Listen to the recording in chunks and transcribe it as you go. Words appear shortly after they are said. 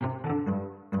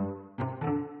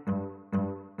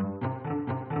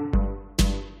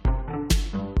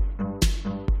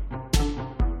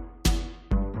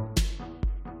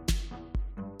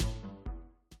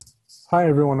Hi,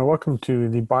 everyone, and welcome to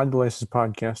the Body Devices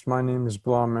podcast. My name is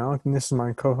Bilal Malik, and this is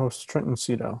my co-host Trenton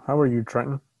Cito. How are you,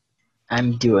 Trenton?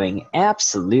 I'm doing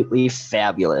absolutely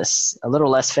fabulous. A little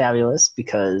less fabulous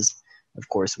because, of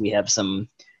course, we have some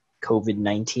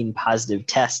COVID-19 positive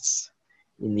tests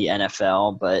in the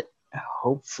NFL, but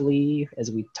hopefully,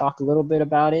 as we talk a little bit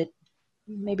about it,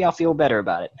 maybe I'll feel better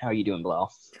about it. How are you doing,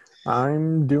 Bilal?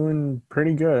 I'm doing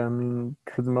pretty good. I mean,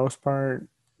 for the most part,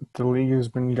 the league has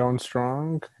been going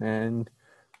strong, and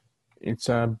it's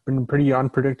been a pretty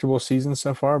unpredictable season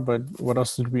so far. But what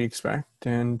else did we expect?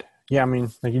 And yeah, I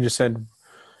mean, like you just said,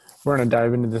 we're gonna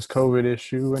dive into this COVID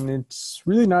issue, and it's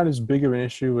really not as big of an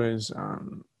issue as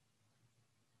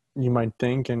you might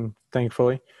think, and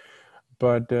thankfully,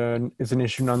 but it's an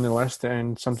issue nonetheless,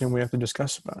 and something we have to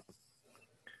discuss about.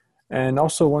 And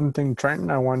also, one thing,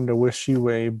 Trenton, I wanted to wish you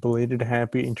a belated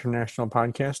happy International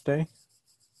Podcast Day.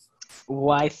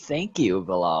 Why, thank you,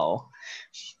 Bilal.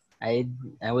 I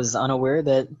I was unaware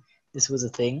that this was a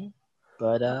thing,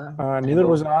 but I Neither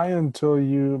was will. I until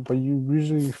but you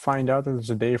usually find out that there's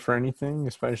a day for anything,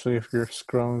 especially if you're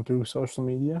scrolling through social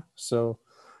media. So,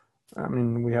 I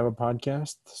mean, we have a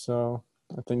podcast, so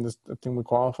I think we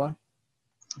qualify.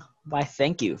 Why,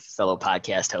 thank you, fellow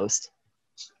podcast host.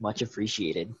 Much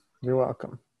appreciated. You're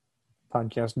welcome.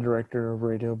 Podcast director of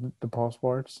Radio DePaul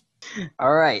Sports.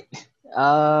 All right.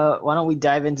 Why don't we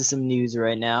dive into some news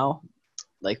right now?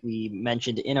 Like we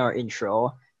mentioned in our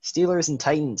intro, Steelers and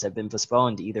Titans have been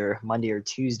postponed to either Monday or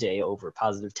Tuesday over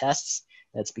positive tests.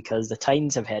 That's because the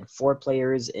Titans have had 4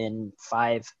 players and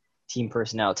 5 team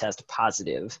personnel test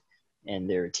positive, and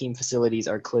their team facilities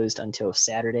are closed until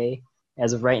Saturday.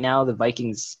 As of right now, the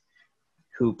Vikings,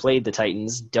 who played the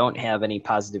Titans, don't have any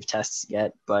positive tests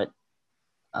yet, but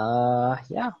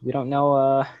yeah, we don't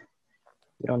know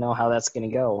how that's going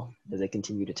to go as they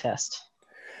continue to test.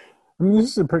 I mean,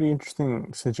 this is a pretty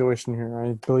interesting situation here.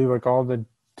 I believe like all the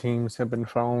teams have been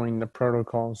following the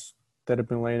protocols that have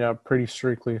been laid out pretty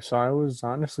strictly. So I was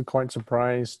honestly quite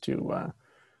surprised to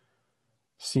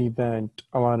see that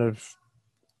a lot of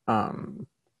um,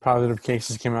 positive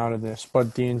cases came out of this.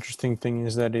 But the interesting thing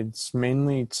is that it's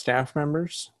mainly staff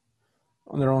members.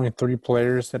 There are only 3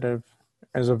 players that have,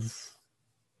 as of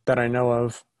that I know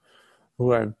of,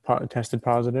 who have tested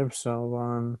positive.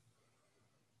 So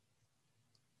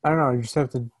I don't know. You just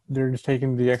have to. They're just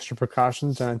taking the extra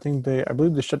precautions, and I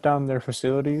believe they shut down their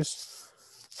facilities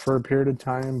for a period of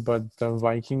time. But the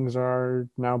Vikings are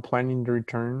now planning to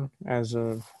return as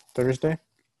of Thursday,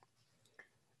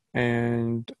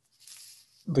 and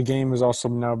the game has also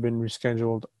now been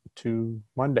rescheduled to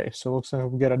Monday. So it looks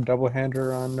like we get a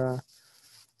doubleheader on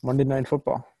Monday Night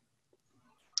Football.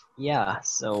 Yeah,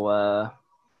 so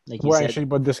like you Well, said, actually,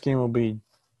 but this game will be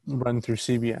run through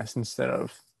CBS instead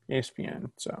of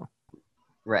ESPN. So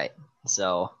right.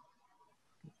 So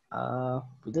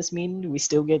would this mean we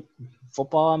still get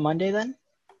football on Monday then?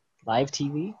 Live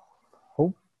TV?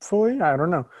 hopefully, I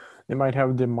don't know. They might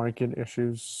have the market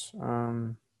issues,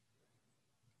 or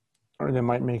they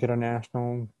might make it a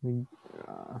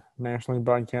nationally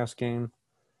broadcast game.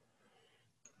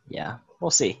 Yeah,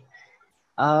 we'll see.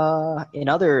 In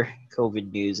other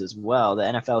COVID news as well, the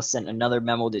NFL sent another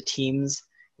memo to teams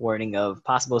warning of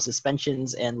possible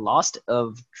suspensions and loss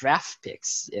of draft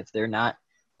picks if they're not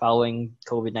following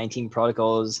COVID-19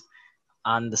 protocols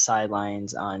on the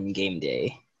sidelines on game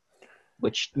day,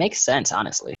 which makes sense,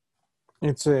 honestly.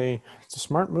 It's a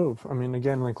smart move. I mean,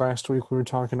 again, like last week, we were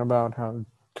talking about how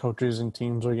coaches and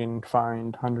teams are getting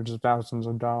fined hundreds of thousands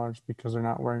of dollars because they're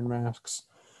not wearing masks.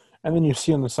 And then you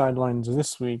see on the sidelines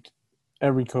this week,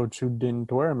 every coach who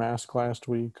didn't wear a mask last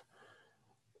week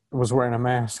was wearing a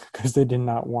mask because they did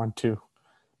not want to.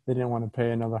 They didn't want to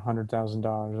pay another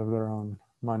 $100,000 of their own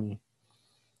money.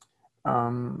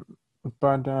 Um,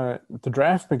 but the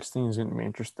draft picks thing is going to be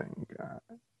interesting.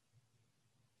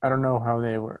 I don't know how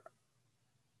they were.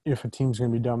 If a team's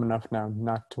going to be dumb enough now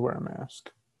not to wear a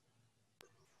mask.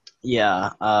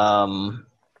 Yeah, I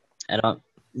don't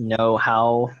know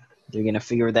how they're going to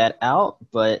figure that out,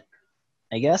 but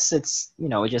I guess it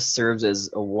just serves as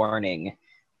a warning,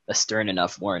 a stern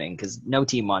enough warning, because no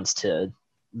team wants to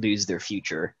lose their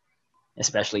future,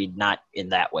 especially not in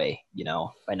that way,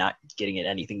 by not getting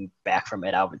anything back from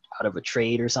it out of a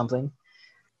trade or something.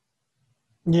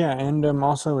 Yeah, and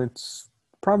also it's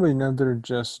probably another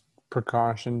just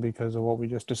precaution because of what we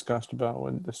just discussed about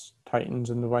with the Titans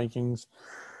and the Vikings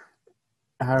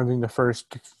having the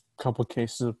first couple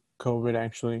cases of COVID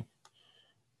actually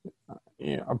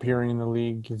appearing in the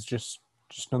league is just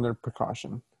another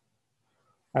precaution.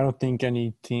 I don't think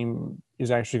any team is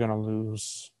actually going to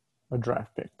lose a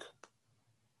draft pick,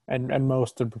 and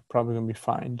most are probably going to be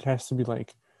fine. It has to be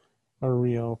like a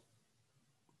real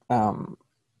um,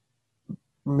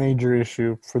 major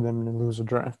issue for them to lose a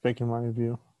draft pick, in my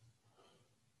view.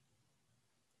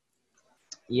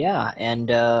 Yeah, and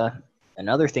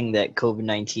another thing that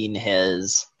COVID-19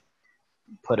 has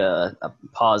put a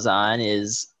pause on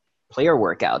is player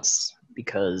workouts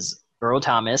because Earl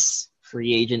Thomas,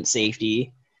 free agent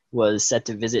safety, was set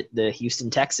to visit the Houston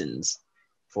Texans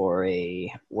for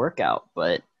a workout,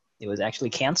 but it was actually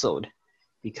canceled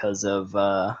because of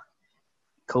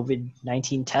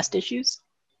COVID-19 test issues.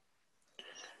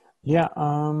 Yeah,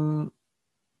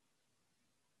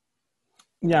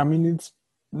 yeah. I mean, it's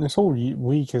this whole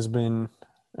week has been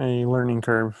a learning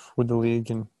curve with the league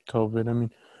and COVID. I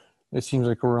mean, it seems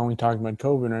like we're only talking about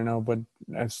COVID right now, but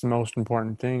that's the most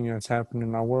important thing that's happened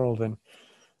in our world, and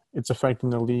it's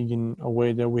affecting the league in a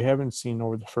way that we haven't seen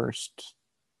over the first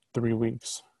 3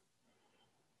 weeks.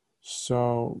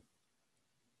 So,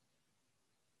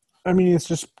 I mean, it's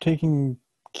just taking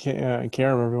care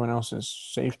of everyone else's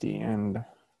safety, and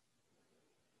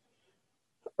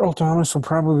Earl Thomas will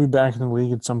probably be back in the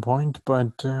league at some point,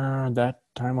 but that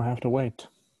time will have to wait.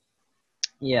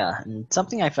 Yeah, and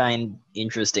something I find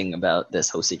interesting about this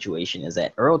whole situation is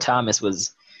that Earl Thomas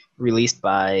was released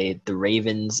by the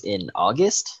Ravens in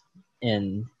August,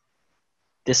 and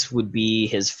this would be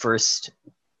his first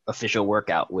official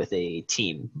workout with a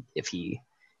team if he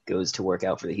goes to work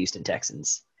out for the Houston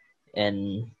Texans.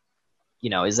 And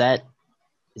is that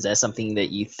something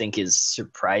that you think is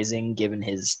surprising given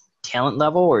his talent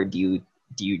level, or do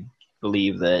you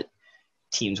believe that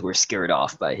teams were scared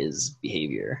off by his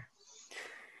behavior?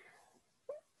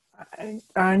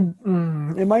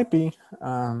 It might be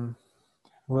a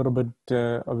little bit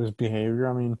of his behavior.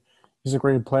 I mean, he's a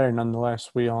great player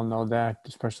nonetheless. We all know that,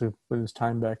 especially with his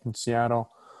time back in Seattle.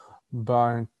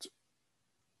 But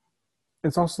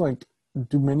it's also like,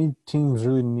 do many teams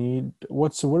really need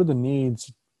what are the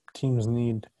needs teams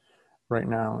need right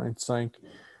now? It's like,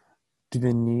 do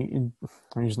they need?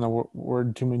 I'm using the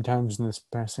word too many times in this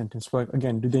past sentence. But like,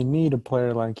 again, do they need a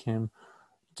player like him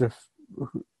to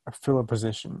fill a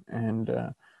position? And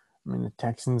I mean, the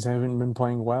Texans haven't been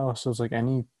playing well, so it's like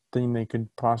anything they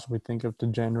could possibly think of to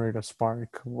generate a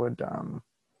spark would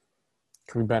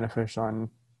could be beneficial. And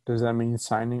does that mean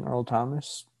signing Earl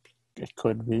Thomas? It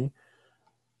could be.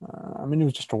 I mean, it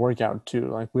was just a workout too.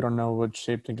 Like, we don't know what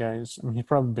shape the guy's. I mean, he's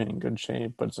probably been in good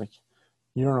shape, but it's like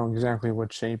you don't know exactly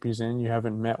what shape he's in. You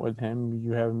haven't met with him.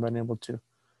 You haven't been able to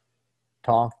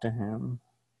talk to him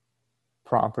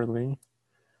properly.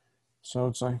 So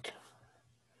it's like,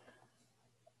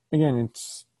 again,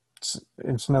 it's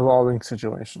an evolving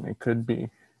situation. It could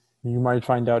be. You might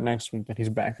find out next week that he's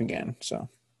back again. So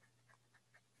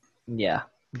Yeah,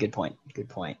 good point. Good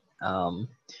point.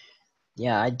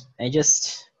 Yeah, I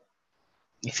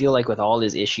feel like with all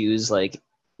his issues, like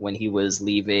when he was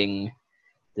leaving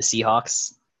the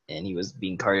Seahawks and he was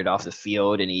being carted off the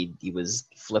field and he was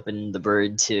flipping the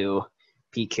bird to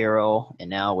Pete Carroll, and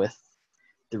now with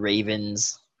the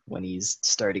Ravens when he's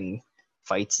starting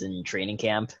fights in training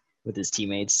camp with his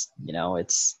teammates,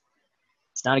 it's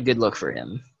not a good look for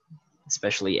him,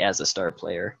 especially as a star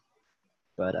player.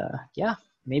 But yeah,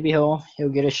 maybe he'll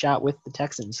get a shot with the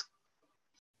Texans.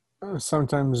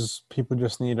 sometimes people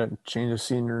just need a change of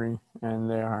scenery, and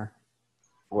they are.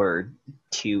 Or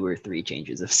 2 or 3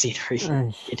 changes of scenery.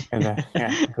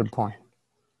 Yeah, good point.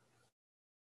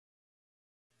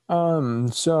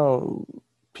 So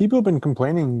people have been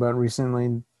complaining about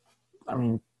recently. I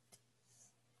mean,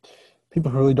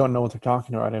 people who really don't know what they're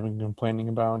talking about have been complaining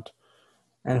about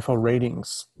NFL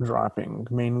ratings dropping,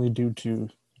 mainly due to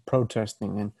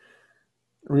protesting. And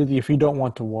really, if you don't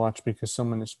want to watch because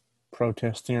someone is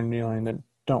protesting or kneeling, then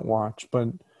don't watch. But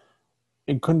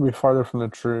it couldn't be farther from the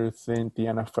truth. The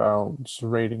NFL's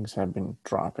ratings have been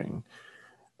dropping.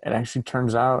 It actually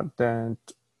turns out that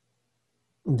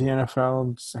the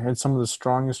NFL had some of the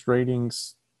strongest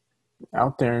ratings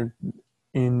out there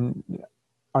in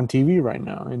on TV right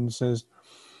now, and it says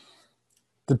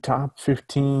the top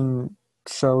 15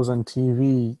 shows on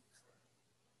TV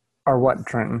are what,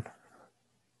 Trenton?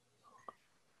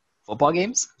 Football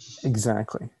games?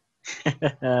 Exactly.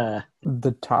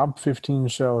 The top 15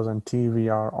 shows on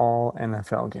TV are all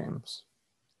NFL games.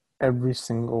 Every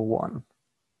single one.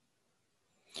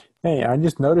 Hey, I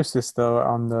just noticed this though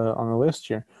on the list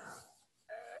here.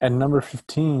 At number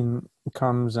 15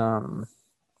 comes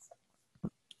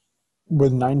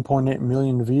with 9.8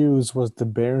 million views was the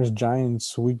Bears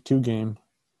Giants Week 2 game.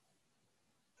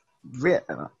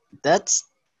 That's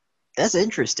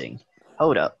interesting.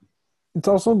 Hold up. It's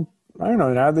also, I don't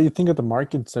know, now that you think of the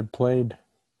markets that played,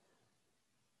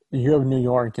 you have New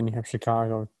York and you have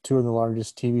Chicago, two of the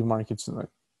largest TV markets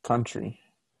country.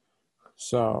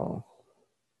 So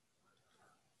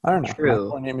I don't know.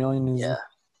 True. 9.8 million is, Yeah.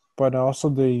 but also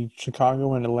the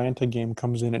Chicago and Atlanta game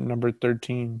comes in at number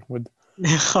 13 with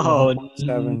Oh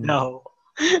 11.7, no.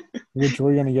 which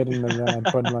we're gonna get into that.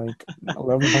 But like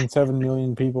 11.7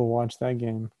 million people watch that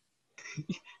game.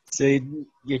 So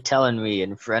you're telling me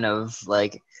in front of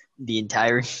like the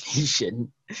entire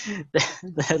nation,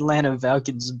 the Atlanta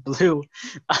Falcons blew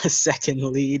a second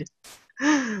lead.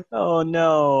 Oh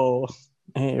no.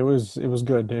 Hey, it was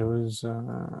good. It was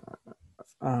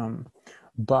um,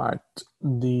 but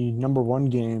the number one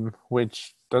game,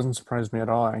 which doesn't surprise me at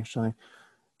all, actually,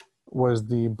 was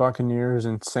the Buccaneers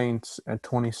and Saints at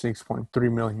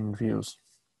 26.3 million views.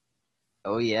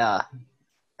 Oh yeah.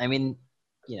 I mean,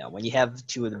 when you have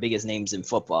two of the biggest names in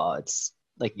football, it's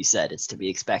like you said, it's to be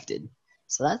expected.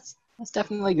 So that's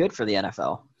definitely good for the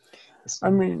NFL. I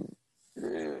mean,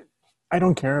 eh, I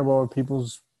don't care about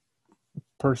people's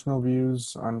personal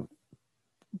views on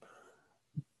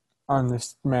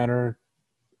this matter,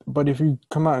 but if you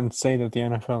come out and say that the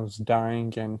NFL is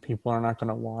dying and people are not going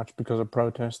to watch because of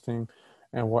protesting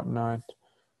and whatnot,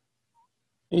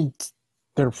 it's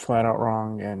they're flat out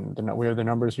wrong, and we have the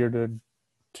numbers here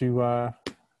to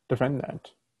defend that.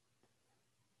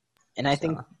 And I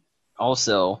think So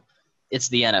also it's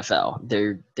the NFL.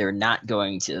 They're not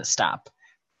going to stop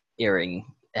airing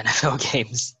NFL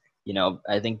games.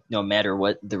 I think no matter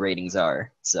what the ratings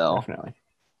are. So definitely,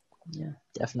 yeah,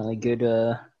 definitely good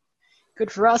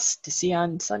for us to see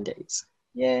on Sundays.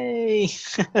 Yay!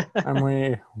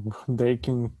 and they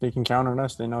can count on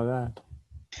us. They know that.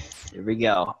 There we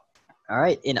go. All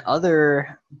right. In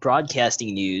other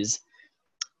broadcasting news,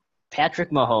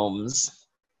 Patrick Mahomes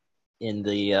in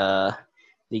the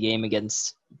game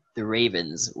against the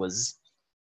Ravens was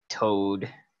told,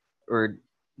 or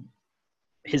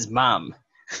his mom,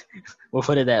 we'll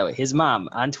put it that way, his mom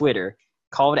on Twitter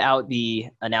called out the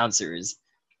announcers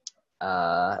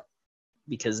uh,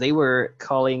 because they were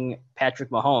calling Patrick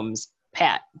Mahomes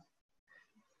Pat.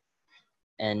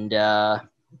 And I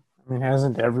mean,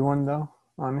 hasn't everyone though?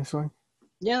 Honestly,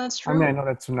 yeah, that's I mean, I true. know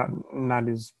that's not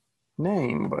his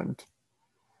name, but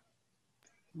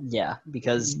Yeah,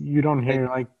 because you don't like hear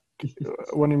like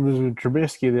when he was with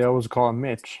Trubisky, they always call him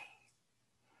Mitch.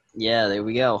 yeah, there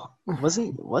we go.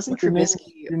 Wasn't But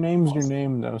Trubisky your name's your also?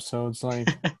 name though, so it's like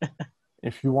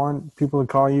if you want people to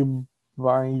call you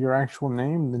by your actual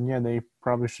name, then yeah, they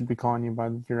probably should be calling you by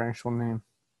your actual name.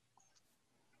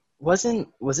 Was it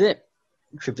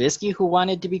Trubisky who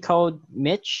wanted to be called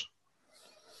Mitch,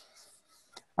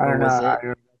 I or don't know. was I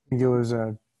it? think it was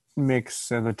a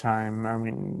mix at the time. I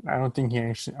mean, I don't think he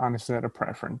actually honestly had a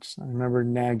preference. I remember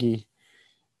Nagy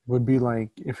would be like,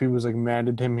 if he was like mad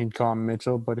at him, he'd call him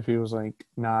Mitchell, but if he was like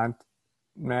not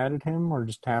mad at him or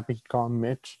just happy, he'd call him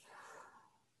Mitch.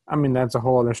 I mean, that's a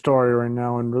whole other story right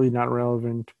now and really not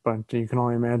relevant, but you can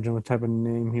only imagine what type of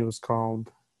name he was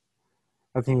called.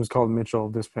 I think he was called Mitchell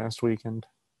this past weekend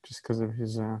just because of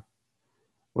his,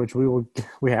 which we're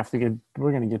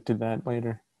going to get to that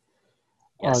later.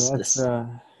 Oh, Yes, that's,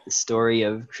 the story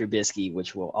of Trubisky,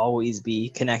 which will always be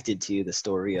connected to the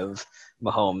story of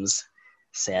Mahomes.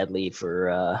 Sadly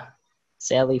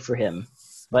for him.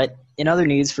 But in other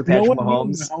news for no Patrick one knew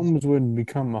Mahomes, Mahomes would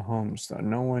become Mahomes, though.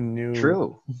 No one knew.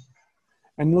 true.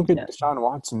 And look at Yeah, Deshaun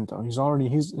Watson, though. His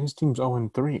team's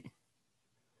 0-3.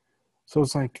 So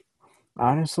it's like,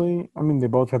 honestly, I mean, they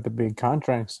both have the big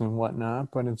contracts and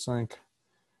whatnot, but it's like,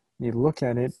 you look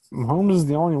at it, Mahomes is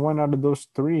the only one out of those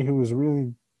three who has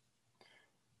really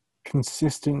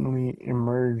consistently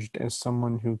emerged as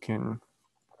someone who can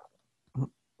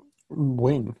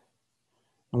win,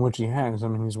 in which he has. I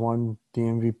mean, he's won the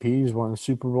MVP, he's won the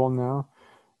Super Bowl now.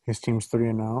 His team's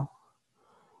 3-0.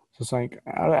 So it's like,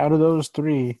 out of those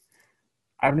three,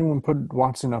 I don't even put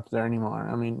Watson up there anymore.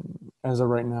 I mean, as of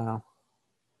right now.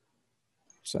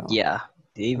 So yeah.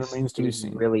 it They've remains to be they've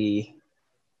seen. really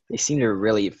they seem to have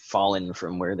really fallen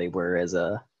from where they were as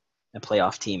a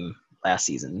playoff team last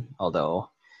season. Although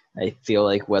I feel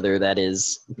like whether that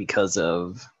is because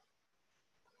of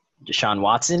Deshaun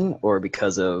Watson or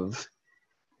because of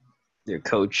their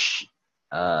coach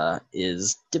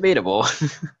is debatable.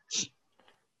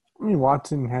 I mean,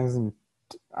 Watson hasn't.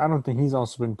 I don't think he's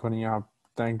also been putting up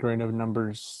that great of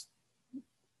numbers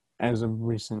as of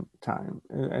recent time,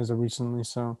 as of recently.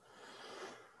 So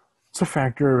it's a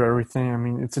factor of everything. I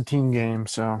mean, it's a team game,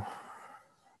 so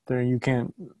there you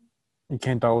can't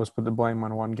always put the blame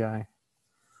on one guy,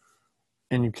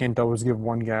 and you can't always give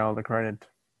one guy all the credit.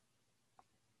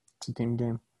 It's a team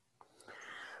game.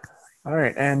 All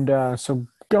right, and so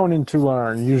going into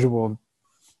our usual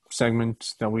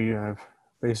segments that we have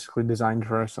basically designed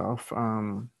for ourselves.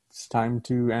 It's time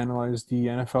to analyze the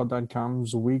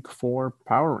NFL.com's Week 4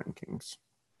 power rankings.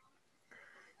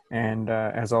 And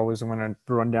as always, I'm going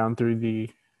to run down through the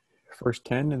first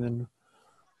 10, and then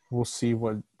we'll see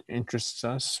what interests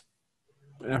us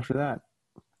after that.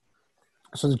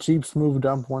 So the Chiefs moved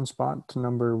up one spot to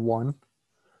number 1.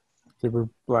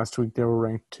 Last week they were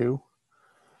ranked 2.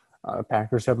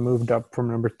 Packers have moved up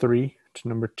from number 3 to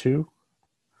number 2.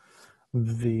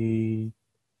 The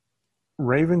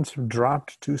Ravens have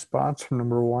dropped 2 spots from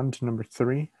number 1 to number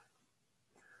 3.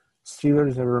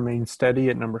 Steelers have remained steady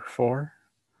at number 4.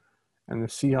 And the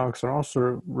Seahawks are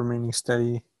also remaining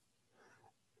steady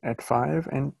at 5.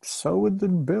 And so would the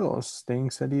Bills, staying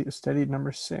steady at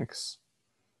number 6.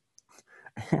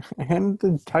 And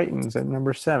the Titans at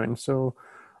number 7. So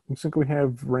looks like we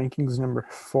have rankings number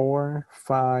 4,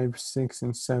 5, 6,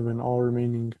 and 7 all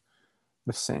remaining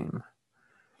the same.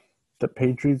 The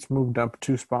Patriots moved up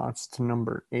 2 spots to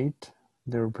number 8.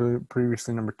 They were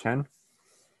previously number 10.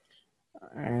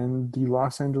 And the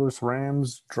Los Angeles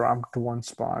Rams dropped 1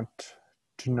 spot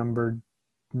to number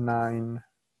 9.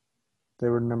 They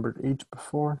were number 8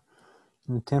 before.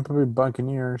 And the Tampa Bay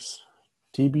Buccaneers,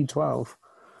 TB12,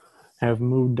 have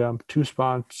moved up 2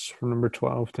 spots from number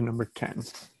 12 to number 10.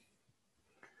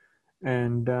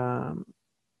 And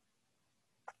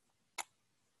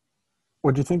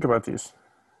what do you think about these?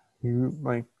 You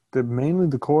like mainly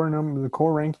the core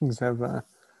rankings have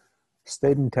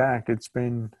stayed intact. It's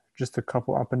been just a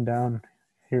couple up and down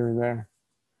here or there.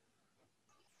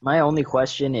 My only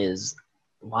question is,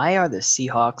 why are the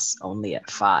Seahawks only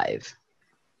at 5?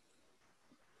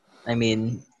 I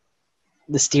mean,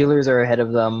 the Steelers are ahead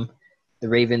of them, the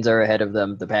Ravens are ahead of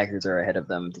them, the Packers are ahead of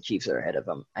them, the Chiefs are ahead of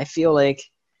them. I feel like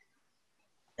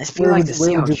the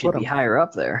Seahawks should be higher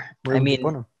up there. Where would you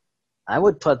put them? I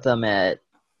would put them at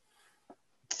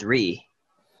 3.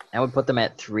 I would put them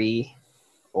at 3,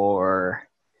 or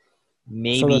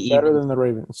maybe so that's better than the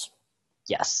Ravens.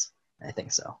 Yes, I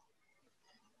think so.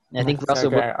 I think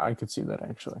Russell. I could see that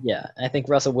actually. Yeah, I think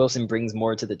Russell Wilson brings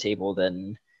more to the table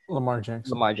than Lamar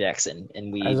Jackson,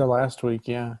 and we as of last week,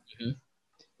 yeah. Mm-hmm.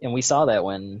 And we saw that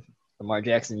when Lamar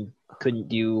Jackson couldn't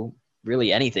do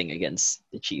really anything against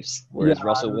the Chiefs, whereas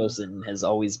Russell Wilson has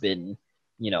always been,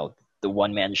 the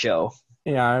one-man show.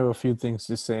 Yeah, I have a few things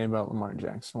to say about Lamar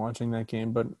Jackson watching that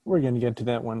game, but we're going to get to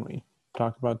that when we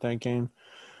talk about that game.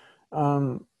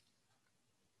 I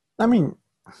mean,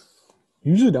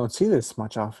 usually don't see this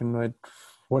much often, but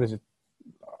what is it?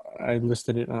 I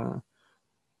listed it.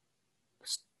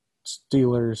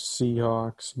 Steelers,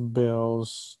 Seahawks,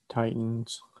 Bills,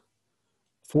 Titans.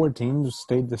 4 teams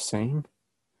stayed the same.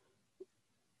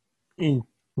 I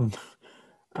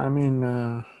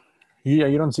mean,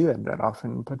 you don't see that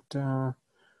often, but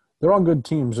they're all good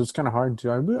teams. It's kind of hard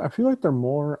to. I feel like they're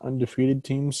more undefeated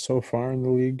teams so far in the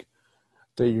league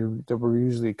that we're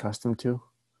usually accustomed to.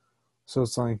 So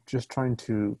it's like just trying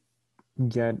to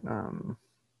get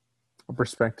a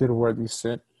perspective of where these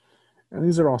sit. And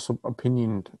these are also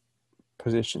opinion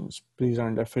positions. These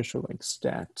aren't official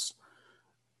stats.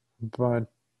 But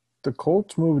the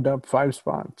Colts moved up 5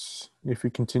 spots. If we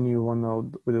continue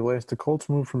with the list, the Colts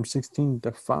moved from 16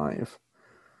 to 5.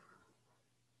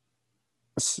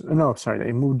 No, sorry,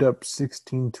 they moved up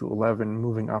 16 to 11,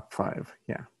 moving up 5.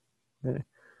 Yeah.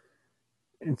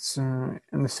 It's and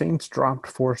the Saints dropped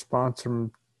 4 spots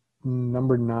from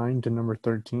number 9 to number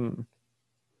 13.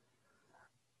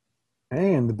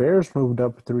 And the Bears moved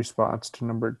up 3 spots to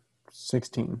number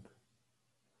 16.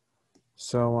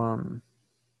 So,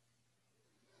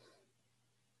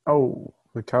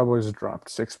 the Cowboys dropped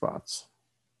 6 spots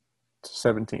to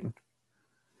 17.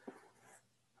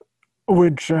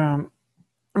 Which,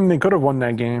 they could have won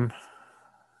that game,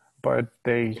 but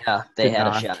they had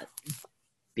a shot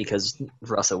because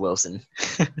Russell Wilson.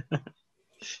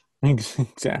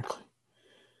 Exactly.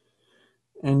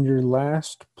 And your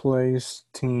last place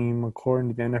team, according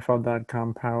to the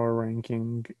NFL.com power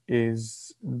ranking,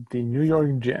 is the New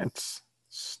York Jets,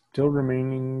 still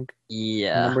remaining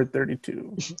number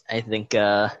 32. I think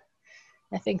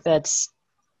that's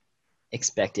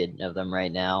expected of them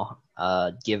right now,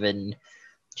 given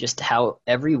just how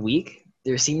every week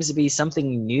there seems to be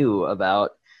something new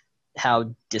about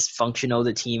how dysfunctional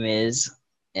the team is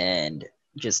and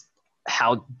just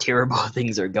how terrible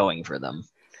things are going for them.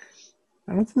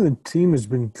 I don't think the team has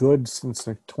been good since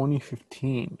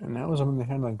 2015, and that was when they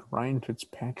had Ryan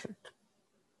Fitzpatrick.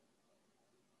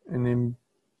 And they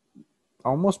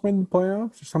almost made the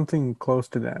playoffs or something close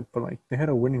to that, but they had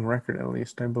a winning record at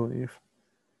least, I believe.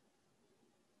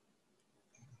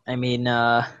 I mean,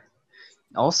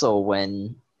 also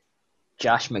when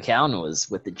Josh McCown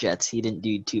was with the Jets. He didn't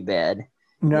do too bad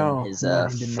in No, his no,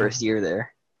 he did not. first year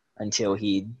there until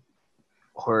he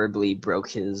horribly broke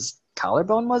his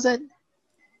collarbone, was it?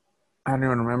 I don't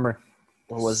even remember.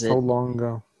 Or was So it? long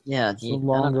ago. Yeah, So I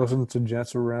long don't ago know. since the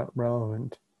Jets were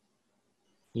relevant.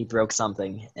 He broke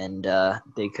something, and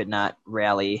they could not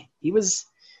rally. He was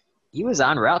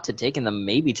en route to taking them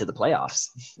maybe to the playoffs.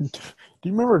 Do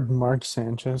you remember Mark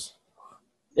Sanchez?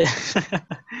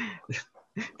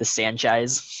 The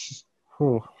Sanchez.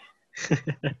 Whew,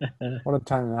 what a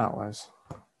time that was.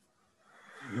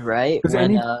 Right Does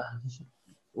any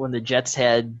when the Jets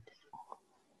had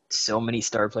so many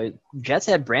star players. Jets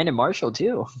had Brandon Marshall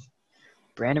too.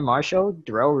 Brandon Marshall,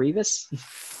 Darrell Revis.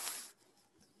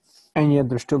 and yet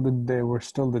they were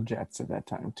still the Jets at that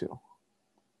time too.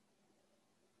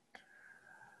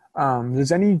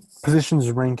 Does any positions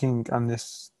ranking on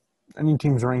this, any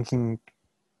team's ranking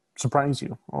surprise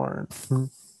you or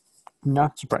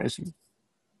not surprise you?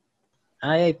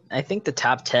 I think the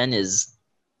top 10 is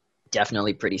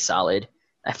definitely pretty solid.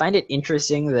 I find it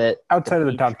interesting that the Outside of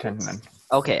the top 10 then. Patriots.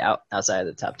 Okay, outside of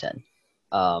the top 10.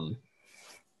 Um,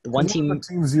 the Because one one of team, the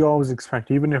teams you always expect,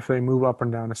 even if they move up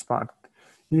and down a spot,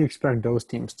 you expect those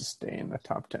teams to stay in the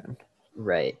top 10.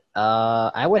 right?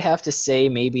 I would have to say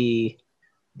maybe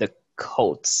the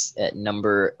Colts at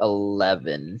number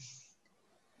 11.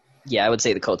 Yeah, I would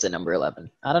say the Colts at number 11.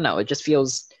 I don't know. It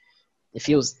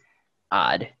feels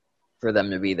odd for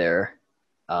them to be there.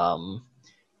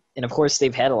 And of course,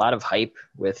 they've had a lot of hype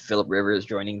with Phillip Rivers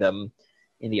joining them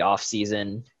in the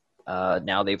offseason.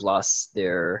 Now they've lost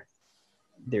their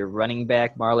running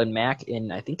back Marlon Mack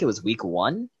in, I think it was week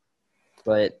 1.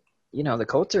 But the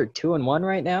Colts are 2-1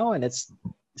 right now, and it's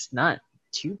not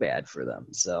too bad for them.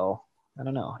 So I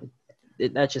don't know.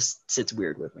 That just sits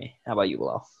weird with me. How about you,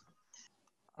 Bilal?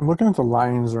 I'm looking at the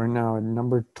Lions right now at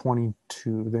number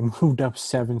 22. They moved up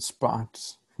 7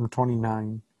 spots from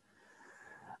 29.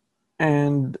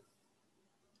 And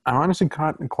I'm honestly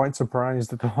quite surprised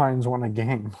that the Lions won a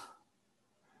game.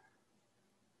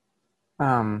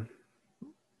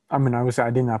 I mean, obviously, I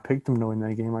did not pick them to win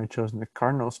that game. I chose the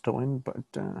Cardinals to win, but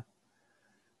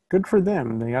good for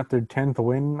them. They got their 10th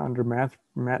win under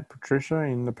Matt Patricia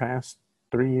in the past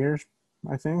 3 years,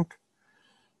 I think.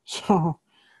 So,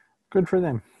 good for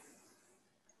them.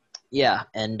 Yeah,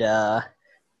 and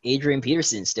Adrian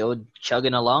Peterson still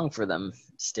chugging along for them,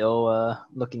 still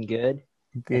looking good.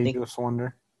 The I think, ageless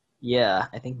wonder. yeah,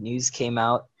 I think news came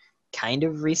out kind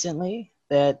of recently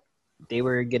that they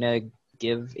were gonna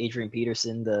give Adrian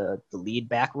Peterson the lead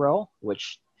back role,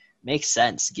 which makes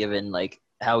sense given like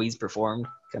how he's performed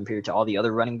compared to all the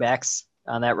other running backs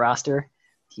on that roster.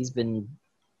 He's been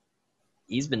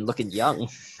looking young.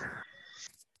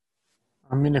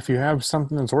 I mean, if you have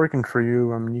something that's working for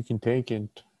you, I mean, you can take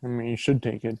it. I mean, you should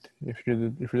take it if you're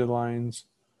the Lions.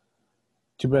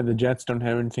 Too bad the Jets don't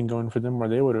have anything going for them, where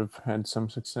they would have had some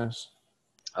success.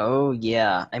 Oh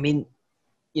yeah, I mean,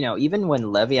 even when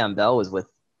Le'Veon Bell was with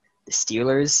the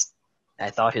Steelers, I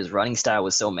thought his running style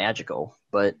was so magical,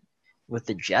 but with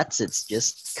the Jets, it's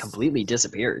just completely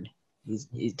disappeared.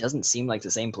 He doesn't seem like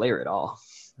the same player at all.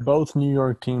 Both New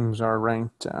York teams are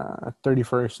ranked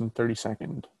 31st and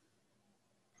 32nd.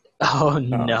 Oh So,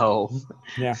 no.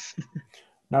 yeah,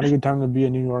 not a good time to be a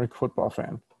New York football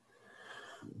fan.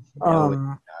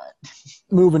 No,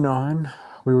 Moving on,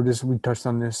 we touched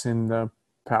on this in the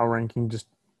power ranking just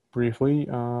briefly.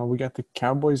 We got the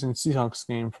Cowboys and Seahawks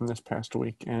game from this past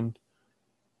week, and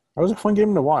that was a fun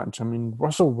game to watch. I mean,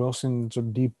 Russell Wilson's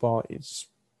deep ball is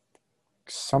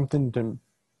something to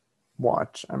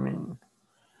watch. I mean,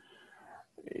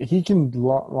 he can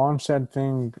launch that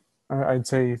thing, I'd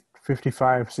say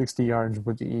 55, 60 yards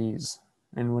with ease.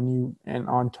 And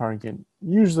on target,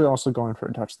 usually also going for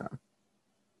a touchdown.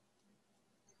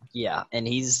 yeah, and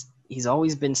he's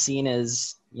always been seen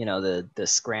as, the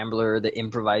scrambler, the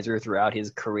improviser throughout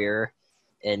his career,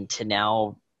 and to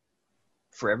now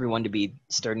for everyone to be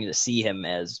starting to see him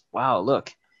as, wow,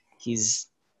 look, he's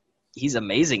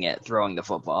amazing at throwing the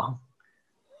football.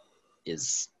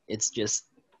 It's just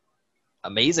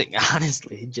amazing,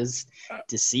 honestly, just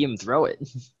to see him throw it.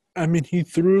 I mean, he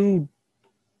threw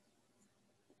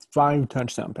 5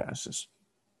 touchdown passes.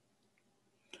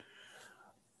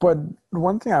 But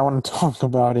one thing I want to talk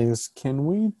about is, can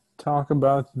we talk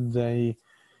about the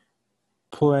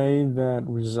play that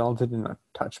resulted in a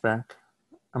touchback?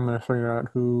 I'm going to figure out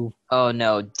who. Oh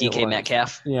no, it DK was.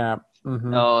 Metcalf. Yeah.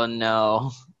 Mm-hmm. Oh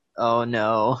no. Oh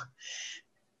no.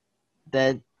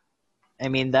 That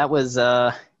was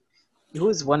who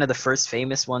was one of the first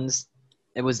famous ones?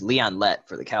 It was Leon Lett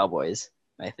for the Cowboys,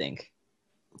 I think.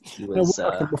 He Now, was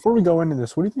okay, before we go into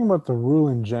this, what do you think about the rule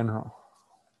in general?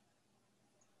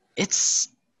 It's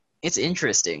it's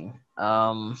interesting.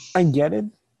 I get it,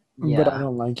 but I Yeah.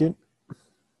 don't like it.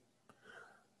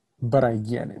 But I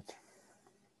get it.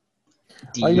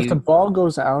 Do Like if the you ball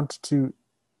goes out to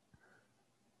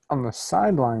on the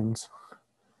sidelines,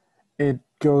 it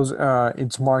goes.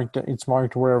 It's marked. It's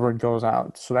marked wherever it goes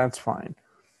out, so that's fine.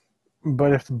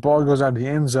 But if the ball goes out of the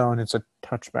end zone, it's a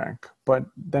touchback. But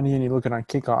then again, you look at on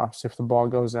kickoffs. If the ball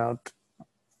goes out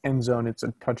end zone, it's a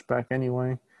touchback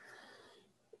anyway.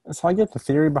 So I get the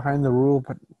theory behind the rule,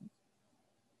 but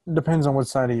it depends on what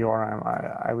side of you are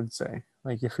on. I would say,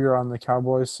 like if you're on the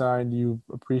Cowboys side, you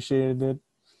appreciated it,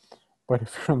 but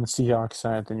if you're on the Seahawks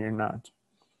side, then you're not.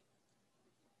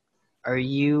 are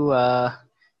you I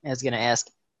was gonna ask,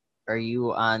 are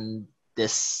you on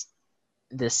this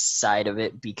this side of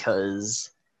it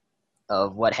because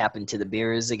of what happened to the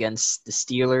Bears against the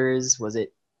Steelers? Was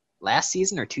it last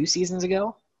season or 2 seasons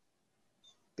ago?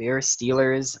 Bears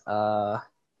Steelers,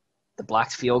 the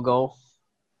blocked field goal,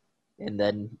 and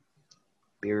then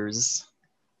Bears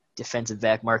defensive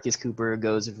back Marcus Cooper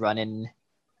goes running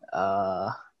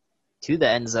uh, to the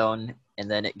end zone,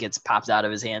 and then it gets popped out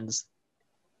of his hands.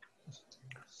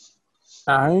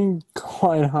 I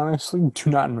quite honestly do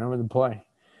not remember the play.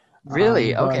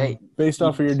 Really? But Okay. based You,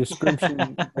 off of your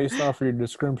description,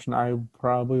 I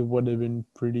probably would have been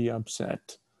pretty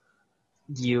upset.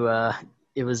 you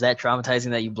it was that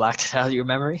traumatizing that you blocked it out of your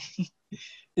memory.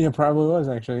 Yeah, probably was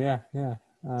actually. Yeah, yeah.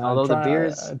 Although the I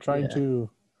Bears, tried yeah, to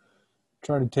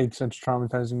take such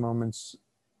traumatizing moments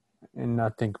and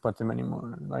not think about them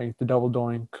anymore, like the double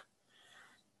doink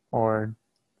or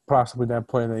possibly that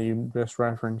play that you just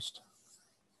referenced.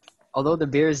 although the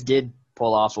Bears did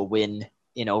pull off a win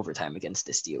in overtime against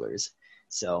the Steelers.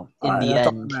 So All in right, the that's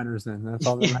all that end, matters. Then that's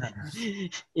all that matters.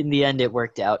 in the end, it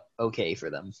worked out okay for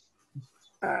them.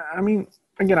 I mean,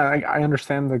 again, I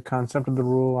understand the concept of the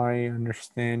rule. I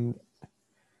understand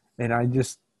it. I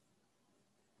just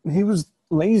he was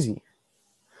lazy.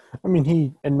 I mean,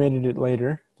 he admitted it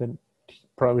later that he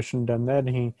probably shouldn't have done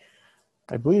that.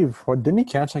 I believe, what didn't he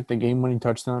catch like the game-winning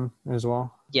touchdown as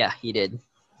well? Yeah, he did.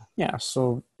 Yeah,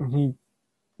 so he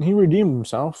redeemed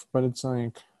himself, but it's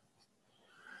like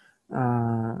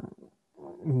uh,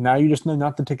 now you just know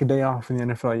not to take a day off in the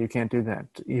NFL. You can't do that,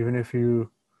 even if you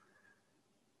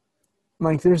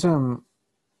like. There's Have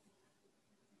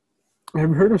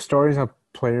you heard of stories how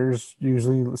players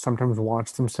usually sometimes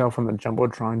watch themselves on the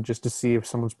jumbotron just to see if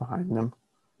someone's behind them?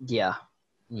 Yeah.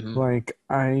 Hmm. Like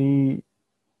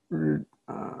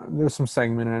there's some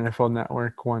segment on NFL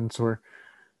Network once where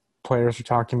players are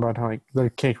talking about how like they're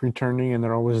kick returning and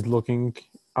they're always looking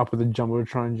up at the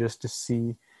jumbotron just to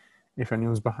see if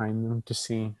anyone's behind them to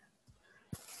see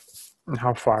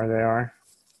how far they are.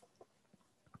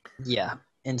 Yeah.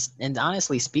 And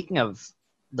honestly, speaking of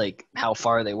like how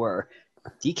far they were,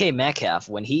 DK Metcalf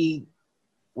when he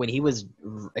was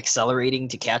accelerating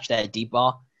to catch that deep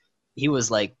ball, he was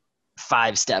like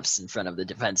 5 steps in front of the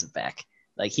defensive back.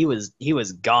 Like he was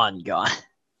gone.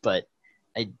 But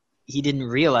I he didn't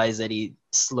realize that he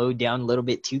slowed down a little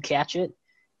bit to catch it,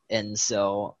 and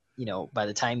so by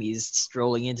the time he's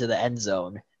strolling into the end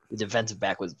zone, the defensive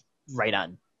back was right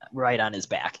on right on his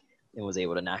back and was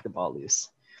able to knock the ball loose.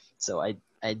 So I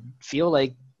feel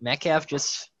like Metcalf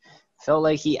just felt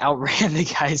like he outran the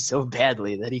guy so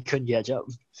badly that he couldn't catch up.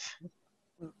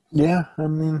 Yeah, I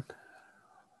mean,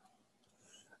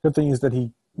 good thing is that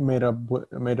he made up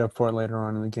for it later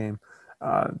on in the game.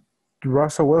 Uh,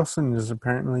 Russell Wilson is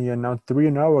apparently now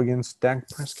 3-0 against Dak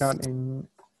Prescott in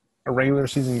a regular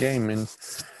season game. In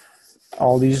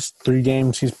all these 3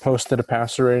 games, he's posted a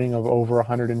passer rating of over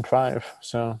 105.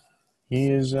 So he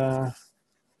is the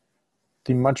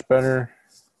much better.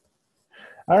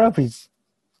 I don't know if he's.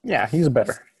 Yeah, he's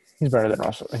better. He's better than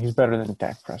Russell. He's better than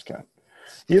Dak Prescott.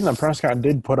 Even though Prescott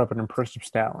did put up an impressive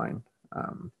stat line.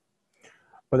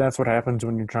 But that's what happens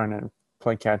when you're trying to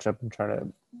play catch up and try to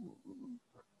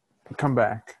come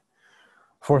back.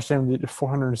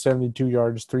 472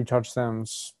 yards, 3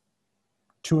 touchdowns,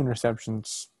 2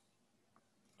 interceptions.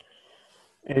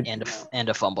 It And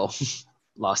a fumble,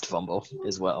 lost fumble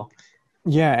as well.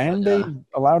 Yeah, But and they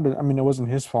allowed it. I mean, it wasn't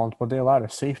his fault, but they allowed a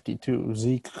safety too.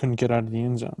 Zeke couldn't get out of the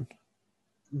end zone.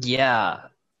 yeah,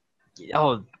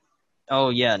 oh oh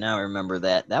yeah, now I remember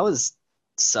that. That was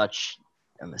such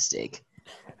a mistake.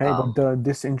 Hey, but Um,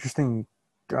 this interesting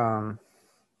um,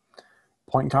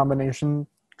 point combination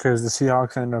because the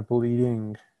Seahawks ended up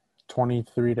leading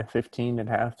 23-15 at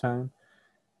halftime,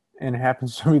 and it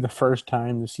happens to be the first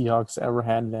time the Seahawks ever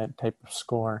had that type of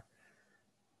score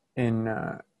in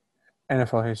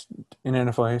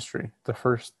NFL history. The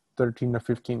first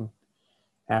 13-15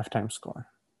 halftime score.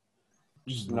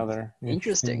 Just another interesting.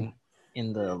 Interesting.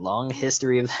 In the long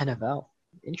history of the NFL.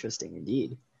 Interesting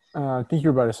indeed. I think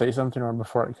you were about to say something, or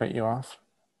before I cut you off.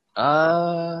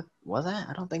 Was I?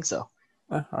 I don't think so.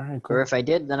 All right, Or cool. if I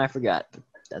did, then I forgot. But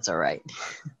that's all right.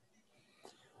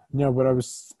 No, but I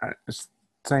was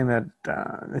saying that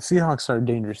the Seahawks are a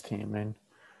dangerous team, and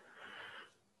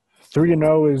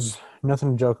 3-0 is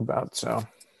nothing to joke about. So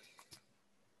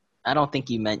I don't think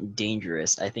you meant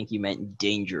dangerous. I think you meant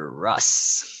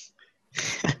dangerous.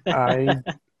 I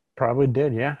probably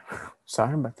did, yeah.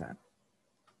 Sorry about that.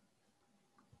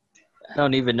 I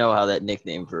don't even know how that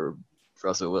nickname for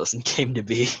Russell Wilson came to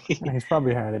be. He's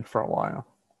probably had it for a while.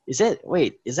 Is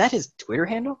that his Twitter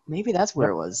handle? Maybe that's where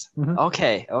Yep. it was. Mm-hmm.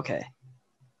 Okay.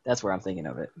 That's where I'm thinking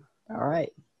of it. All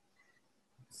right.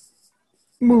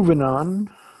 Moving on,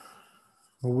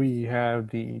 we have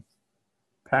the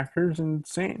Packers and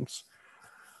Saints.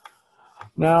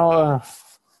 Now,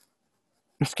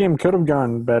 this game could have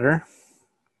gone better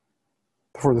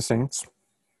for the Saints.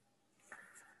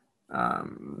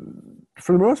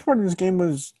 For the most part, this game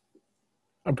was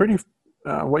a pretty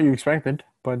what you expected,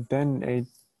 but then it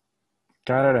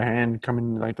got out of hand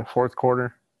coming like the fourth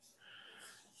quarter.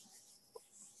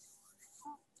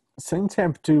 Saints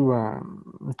have two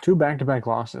back-to-back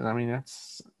losses. I mean,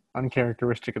 that's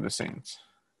uncharacteristic of the Saints.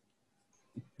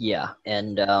 Yeah,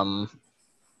 and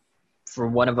for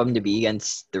one of them to be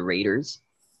against the Raiders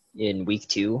in week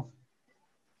 2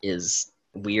 is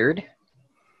weird,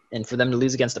 and for them to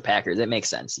lose against the Packers, it makes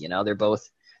sense. You know, they're both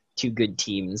two good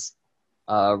teams.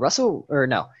 Drew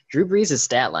Brees'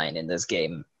 stat line in this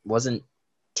game wasn't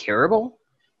terrible.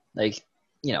 Like,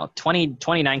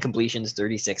 29 completions,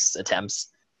 36 attempts,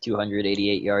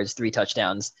 288 yards, 3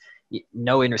 touchdowns,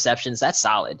 no interceptions. That's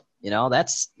solid.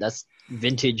 That's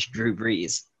vintage Drew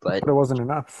Brees. But But it wasn't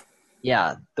enough.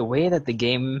 yeah, the way that the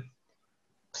game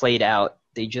played out,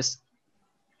 they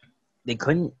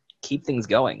couldn't keep things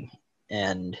going.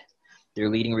 And their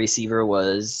leading receiver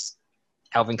was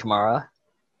Alvin Kamara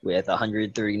with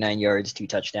 139 yards, 2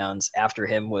 touchdowns. After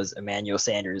him was Emmanuel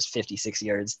Sanders, 56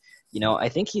 yards. I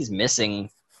think he's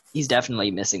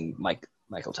definitely missing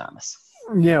Michael Thomas.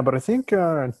 Yeah, but I think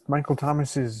Michael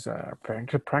Thomas is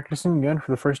practicing again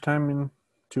for the first time in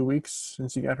 2 weeks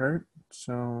since he got hurt.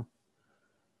 So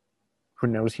who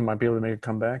knows? He might be able to make a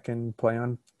comeback and play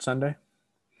on Sunday.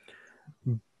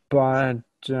 But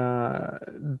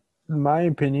my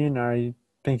opinion, I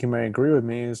think you may agree with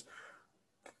me, is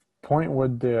point where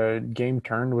the game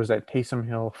turned was that Taysom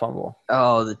Hill fumble.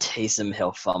 Oh, the Taysom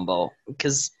Hill fumble.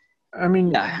 Because, I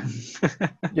mean, yeah.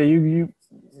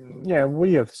 Yeah, what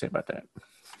do you have to say about that?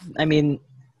 I mean,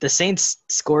 the Saints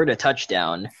scored a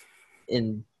touchdown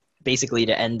in basically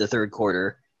to end the third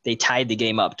quarter. They tied the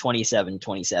game up 27-27.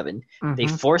 Mm-hmm. They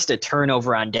forced a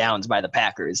turnover on downs by the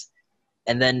Packers.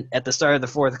 And then at the start of the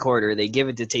fourth quarter, they give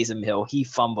it to Taysom Hill. He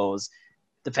fumbles.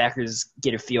 The Packers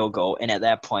get a field goal. And at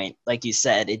that point, like you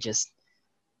said,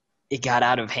 it got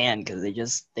out of hand because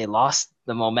they lost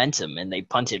the momentum and they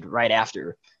punted right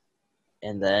after.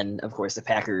 And then, of course, the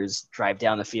Packers drive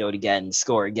down the field again,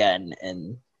 score again.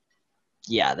 And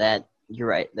yeah, you're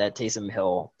right. That Taysom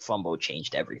Hill fumble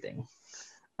changed everything.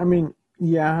 I mean,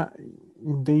 yeah,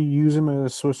 they use him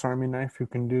as a Swiss Army knife who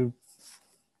can do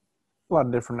a lot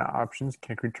of different options: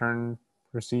 kick return,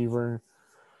 receiver,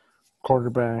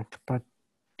 quarterback.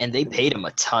 And they paid him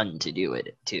a ton to do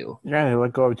it too. Yeah, they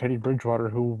let go of Teddy Bridgewater,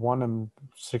 who won him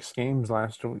 6 games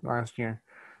last year,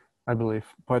 I believe.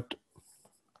 But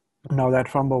no, that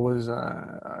fumble was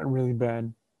a really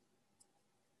bad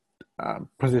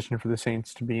position for the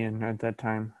Saints to be in at that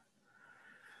time.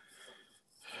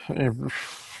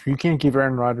 You can't give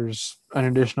Aaron Rodgers an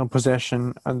additional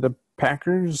possession. The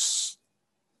Packers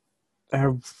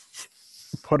have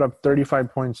put up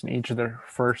 35 points in each of their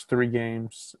first 3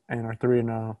 games and are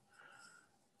 3-0.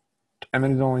 And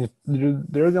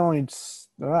they're the only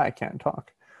I can't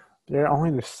talk. They're only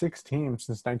the 6th team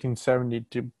since 1970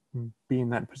 to be in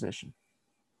that position.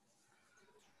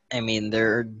 I mean,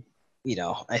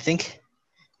 I think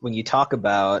when you talk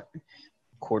about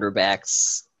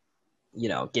quarterbacks,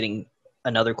 getting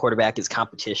another quarterback is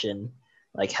competition,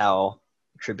 like how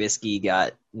Trubisky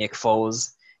got Nick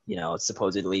Foles,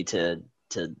 supposedly to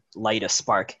light a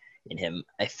spark in him.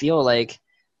 I feel like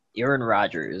Aaron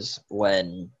Rodgers,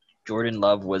 when Jordan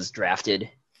Love was drafted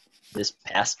this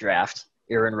past draft,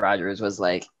 Aaron Rodgers was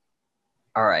like,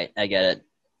 all right, I get it.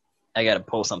 I got to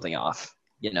pull something off,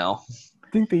 I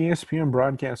think the ESPN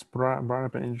broadcast brought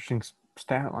up an interesting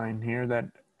stat line here that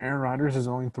Aaron Rodgers has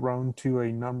only thrown to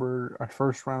a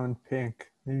first-round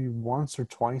pick maybe once or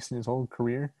twice in his whole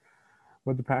career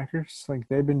with the Packers. Like,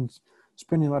 they've been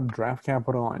spending a lot of draft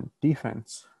capital on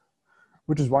defense,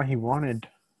 which is why he wanted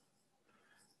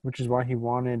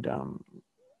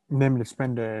them to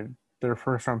spend their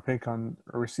first round pick on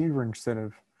a receiver instead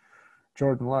of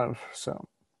Jordan Love. So,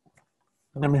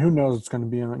 I mean, who knows what's going to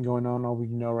be going on? All we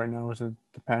know right now is that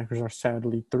the Packers are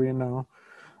sadly 3-0.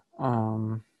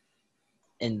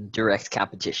 In direct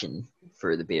competition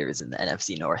for the Bears in the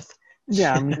NFC North.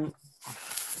 Yeah, I mean,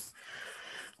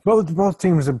 both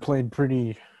teams have played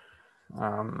pretty.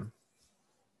 I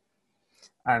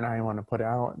don't know how you want to put it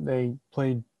out. They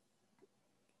played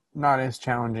not as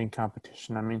challenging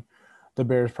competition. I mean, the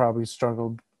Bears probably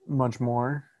struggled much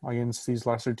more against these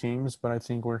lesser teams, but I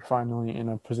think we're finally in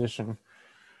a position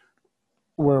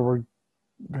where we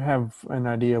have an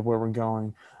idea of where we're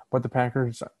going. But the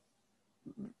Packers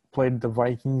played the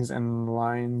Vikings and the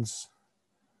Lions,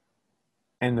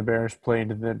 and the Bears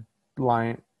played the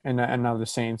Lion and now the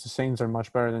Saints. The Saints are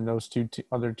much better than those two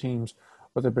other teams,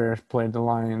 but the Bears played the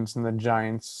Lions and the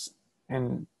Giants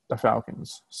and the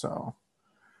Falcons. So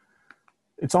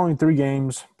it's only 3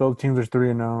 games. Both teams are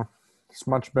 3-0. It's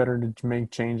much better to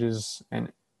make changes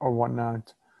or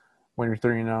whatnot when you're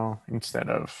 3-0 instead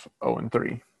of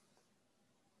 0-3.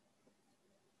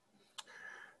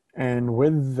 And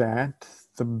with that,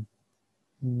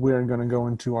 we're going to go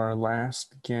into our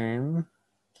last game,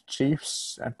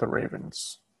 Chiefs at the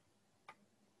Ravens.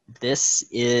 This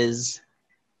is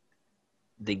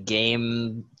the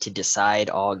game to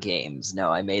decide all games. No,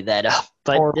 I made that up.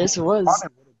 But this was...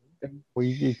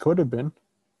 It could have been.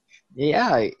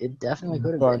 Yeah, it definitely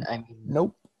could have been. I mean,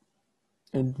 nope.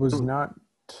 It was not.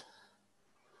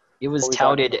 It was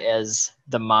touted as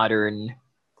the modern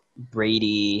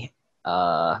Brady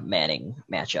Manning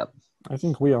matchup. I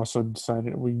think we also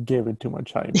decided we gave it too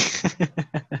much hype.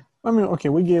 I mean, okay,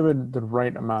 we gave it the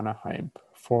right amount of hype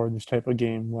for this type of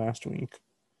game last week.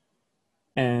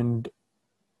 And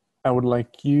I would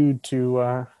like you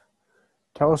to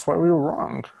tell us why we were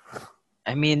wrong.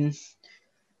 I mean,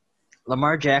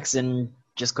 Lamar Jackson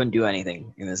just couldn't do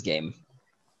anything in this game.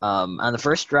 On the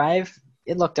first drive,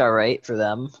 it looked all right for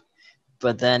them.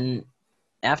 But then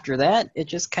after that, it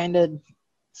just kind of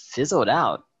fizzled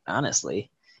out, honestly.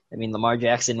 I mean, Lamar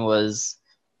Jackson was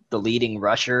the leading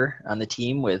rusher on the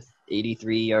team with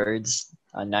 83 yards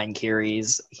on 9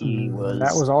 carries.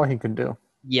 That was all he could do.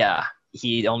 Yeah,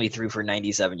 he only threw for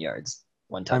 97 yards,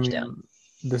 1 touchdown. I mean,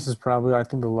 this is probably, I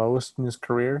think, the lowest in his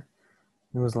career.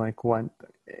 It was like,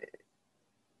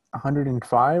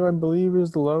 105, I believe,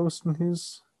 is the lowest in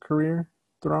his career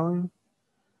throwing.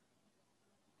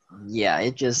 Yeah,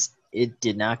 it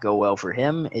did not go well for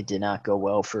him. It did not go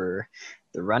well for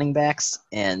the running backs,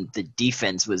 and the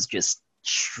defense was just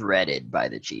shredded by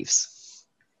the Chiefs.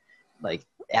 Like,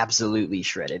 absolutely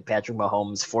shredded. Patrick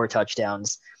Mahomes, 4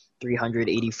 touchdowns,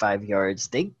 385 yards.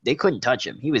 They couldn't touch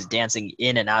him. He was dancing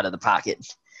in and out of the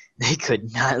pocket. They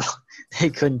couldn't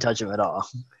touch him at all.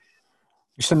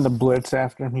 You send the blitz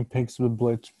after him, he picks the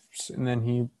blitz, and then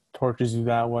he torches you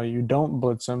that way. You don't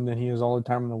blitz him, then he has all the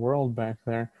time in the world back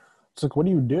there. It's like, what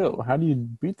do you do? How do you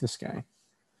beat this guy?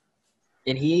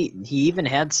 And he even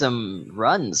had some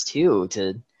runs, too,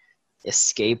 to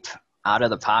escape out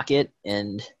of the pocket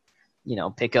and,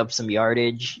 pick up some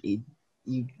yardage.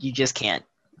 You just can't.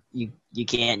 You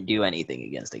can't do anything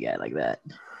against a guy like that.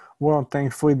 Well,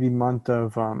 thankfully, the month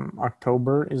of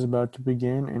October is about to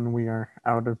begin, and we're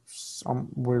out of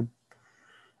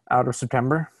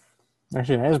September.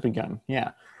 Actually, it has begun.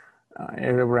 Yeah,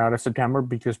 we're out of September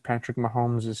because Patrick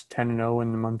Mahomes is 10-0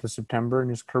 in the month of September in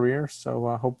his career.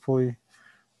 So hopefully,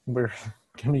 we're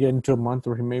going to get into a month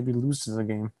where he maybe loses a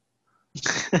game.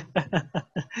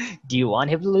 Do you want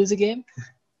him to lose a game?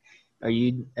 Are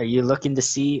you looking to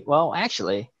see? Well,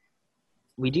 actually,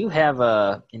 we do have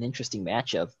an interesting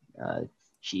matchup.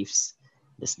 Chiefs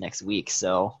this next week,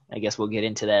 so I guess we'll get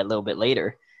into that a little bit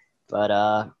later. But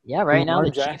Lamar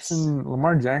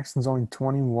Jackson's only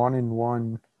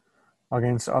 21-1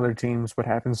 against other teams, but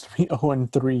happens to be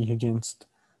 0-3 against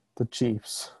the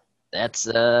Chiefs. That's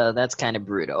kind of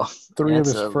brutal. Three of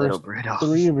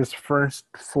his first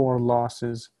 4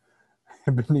 losses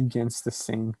have been against the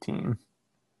same team.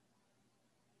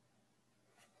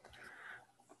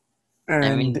 And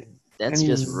I mean, that's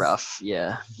just rough,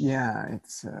 yeah. Yeah,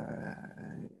 it's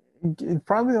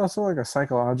probably also like a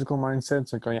psychological mindset.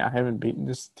 It's like, oh yeah, I haven't beaten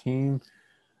this team.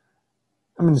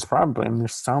 I mean, there's probably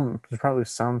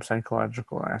some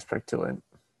psychological aspect to it.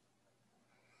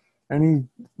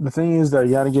 The thing is that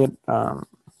you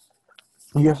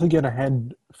have to get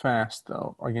ahead fast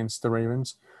though against the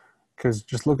Ravens, because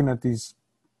just looking at these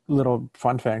little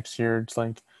fun facts here, it's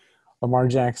like Lamar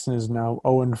Jackson is now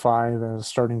 0-5 as a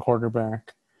starting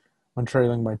quarterback when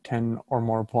trailing by 10 or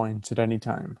more points at any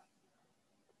time.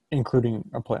 including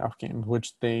a playoff game,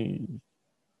 which they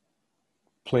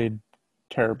played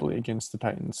terribly against the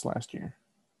Titans last year.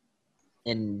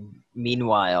 And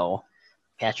meanwhile,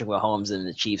 Patrick Mahomes and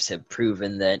the Chiefs have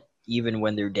proven that even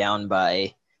when they're down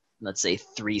by, let's say,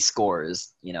 3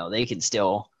 scores, they can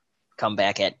still come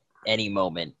back at any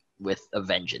moment with a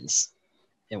vengeance.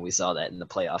 And we saw that in the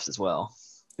playoffs as well.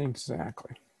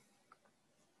 Exactly.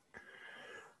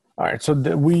 All right, so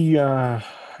we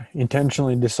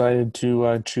intentionally decided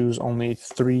to choose only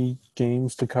 3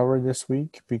 games to cover this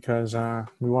week because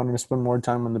we wanted to spend more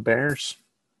time on the Bears,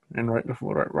 and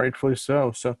rightfully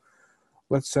so. So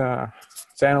let's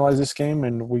analyze this game,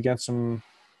 and we got some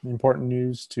important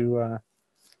news to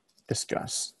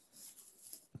discuss.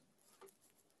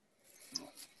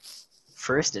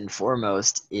 First and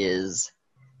foremost is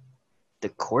the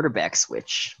quarterback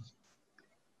switch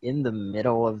in the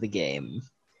middle of the game.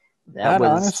 That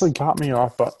honestly caught me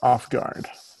off guard.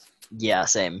 Yeah,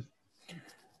 same.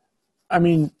 I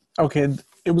mean, okay,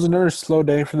 it was another slow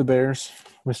day for the Bears.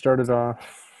 We started off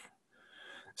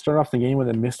the game with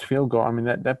a missed field goal. I mean,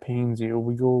 that pains you.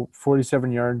 We go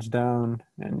 47 yards down,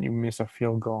 and you miss a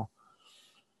field goal.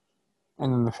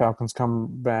 And then the Falcons come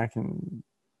back and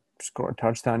score a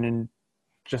touchdown in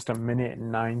just a minute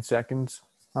and 9 seconds.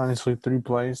 Honestly, 3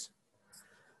 plays.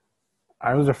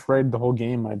 I was afraid the whole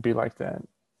game might be like that.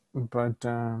 But,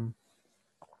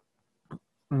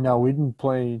 no, we didn't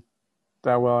play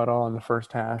that well at all in the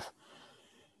first half.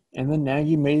 And then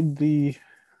Nagy made the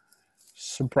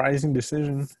surprising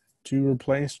decision to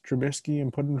replace Trubisky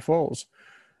and put in Foles,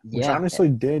 which honestly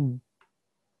did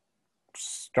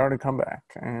start a comeback.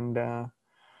 And, I'm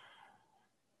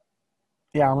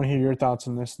going to hear your thoughts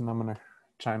on this, and I'm going to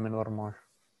chime in a little more.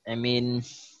 I mean,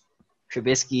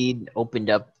 Trubisky opened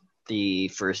up the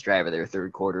first drive of their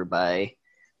third quarter by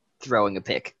throwing a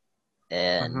pick.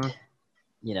 And,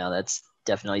 that's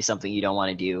definitely something you don't want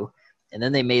to do. And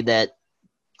then they made that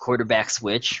quarterback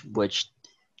switch, which,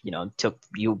 took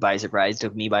you by surprise,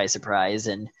 took me by surprise.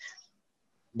 And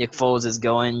Nick Foles is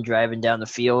driving down the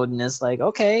field, and it's like,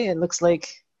 okay, it looks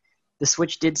like the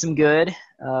switch did some good.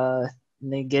 And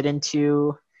they get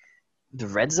into the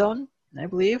red zone, I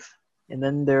believe. And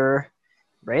then they're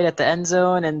right at the end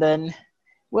zone, and then,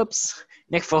 whoops,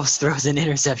 Nick Foles throws an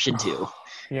interception too.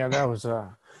 Yeah, that was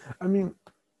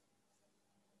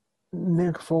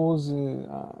Nick Foles,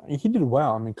 he did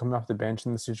well. I mean, coming off the bench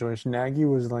in the situation, Nagy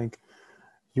was like,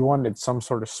 he wanted some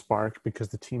sort of spark because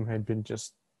the team had been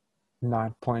just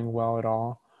not playing well at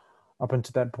all up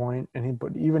until that point.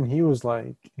 But even he was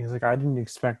like, I didn't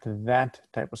expect that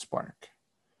type of spark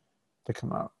to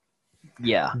come out.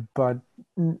 Yeah. But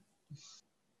it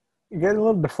got a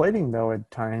little deflating though at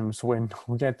times when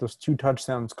we get those 2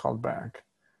 touchdowns called back.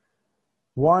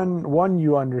 One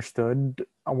you understood.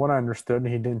 One I understood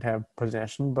he didn't have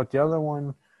possession, but the other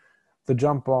one, the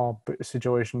jump ball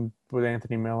situation with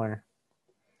Anthony Miller.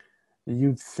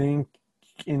 You'd think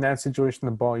in that situation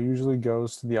the ball usually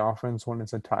goes to the offense when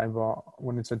it's a tie ball,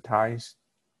 when it's a tie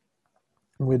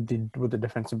with the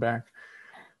defensive back.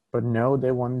 But no,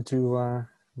 they wanted to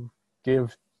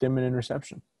give them an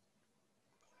interception.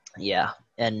 Yeah,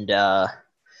 and after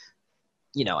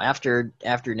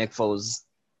Nick Foles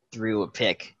threw a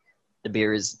pick, the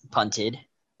Bears punted,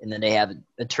 and then they have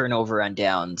a turnover on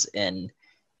downs, and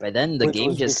by then the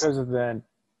game just because of that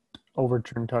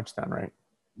overturned touchdown, right?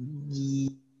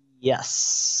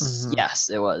 Yes, Mm-hmm. Yes,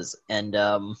 it was, and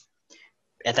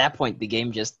at that point the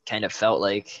game just kind of felt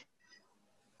like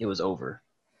it was over.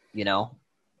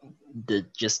 The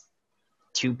just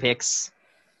 2 picks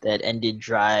that ended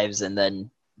drives, and then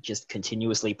just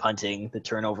continuously punting, the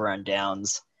turnover on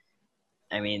downs.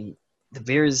 I mean, the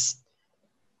Bears,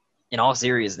 in all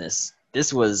seriousness,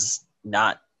 this was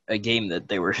not a game that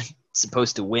they were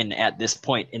supposed to win at this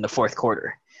point in the fourth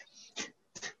quarter.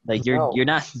 Like you're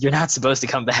not supposed to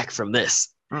come back from this.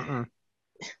 Mm-mm.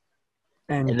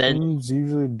 And then teams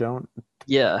usually don't.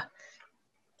 Yeah,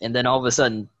 and then all of a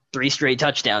sudden, 3 straight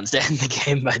touchdowns to end the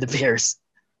game by the Bears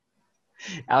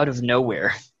out of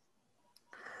nowhere.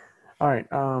 All right.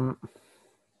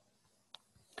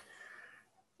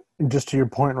 Just to your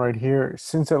point right here,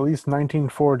 since at least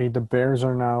 1940, the Bears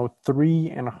are now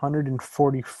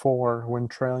 3-144 when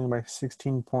trailing by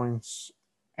 16 points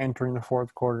entering the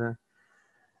fourth quarter.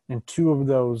 And 2 of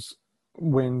those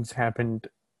wins happened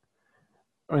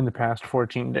in the past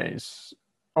 14 days.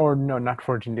 Or no, not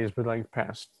 14 days, but like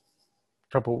past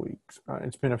couple weeks.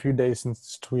 It's been a few days since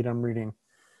this tweet I'm reading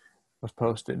was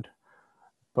posted.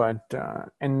 But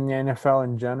in the NFL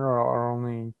in general are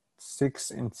only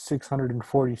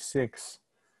 6-646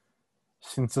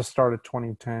 since the start of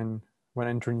 2010 when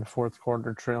entering the fourth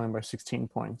quarter trailing by 16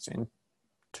 points. And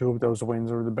 2 of those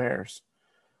wins were the Bears.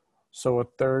 So a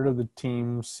third of the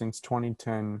teams since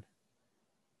 2010,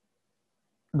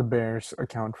 the Bears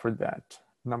account for that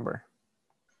number.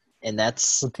 And that's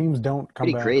So teams don't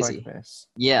come pretty back like crazy. this.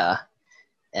 Yeah.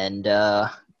 And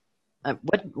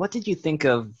what did you think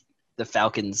of the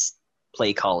Falcons'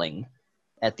 play calling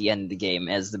at the end of the game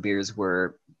as the Bears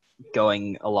were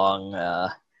going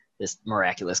along this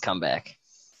miraculous comeback?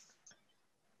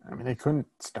 I mean, they couldn't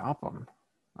stop them,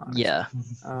 honestly. Yeah.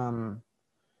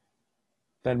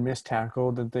 That missed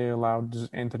tackle that they allowed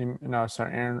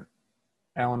Allen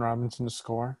Robinson to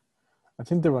score. I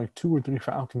think there were like 2 or 3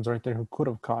 Falcons right there who could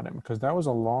have caught him because that was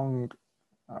a long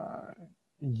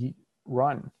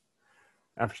run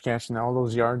after catching all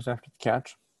those yards after the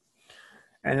catch.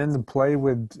 And then the play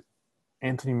with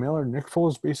Anthony Miller, Nick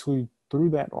Foles basically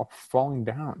threw that off falling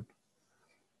down.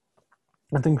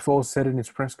 I think Foles said in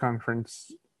his press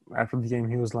conference after the game,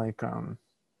 he was like,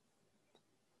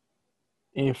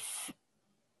 if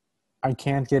I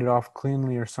can't get it off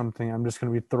cleanly or something, I'm just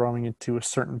going to be throwing it to a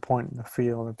certain point in the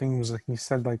field. I think it was like he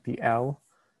said like the L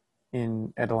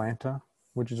in Atlanta,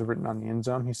 which is written on the end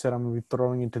zone. He said, I'm going to be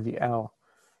throwing it to the L.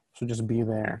 So just be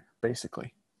there,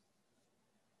 basically.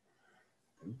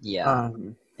 Yeah.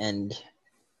 And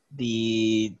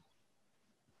the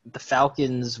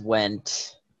Falcons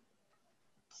went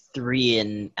 3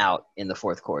 and out in the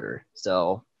fourth quarter.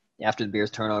 So after the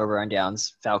Bears turnover on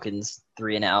downs, Falcons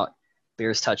 3 and out,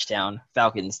 Bears touchdown,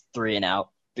 Falcons 3 and out,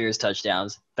 Bears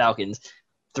touchdowns, Falcons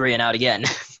 3 and out again.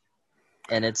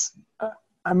 And it's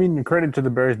I mean, credit to the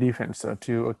Bears defense, though,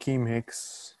 to Akeem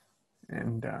Hicks,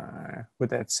 and with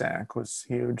that sack was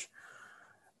huge.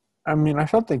 I mean, I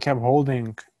felt they kept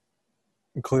holding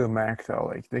Khalil Mack,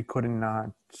 though. Like, they could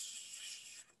not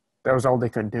 – that was all they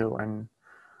could do. And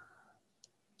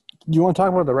you want to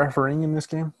talk about the refereeing in this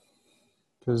game?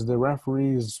 Because the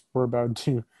referees were about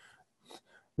to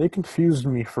 – they confused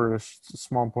me for a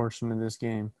small portion of this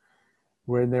game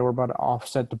where they were about to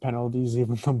offset the penalties,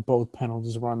 even though both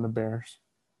penalties were on the Bears.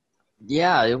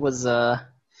 Yeah, it was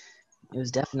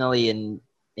definitely an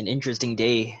interesting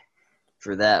day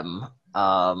for them.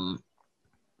 It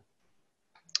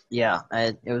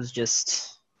was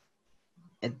just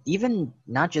even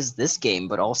not just this game,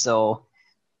 but also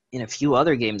in a few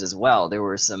other games as well. There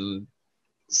were some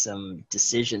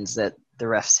decisions that the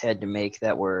refs had to make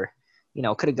that were,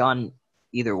 could have gone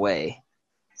either way.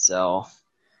 So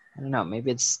I don't know. Maybe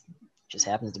it's just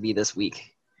happens to be this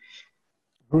week.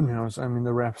 Who knows? I mean,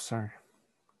 the refs are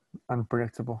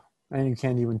unpredictable, and you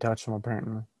can't even touch them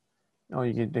apparently. Oh,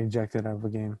 you get ejected out of a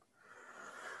game.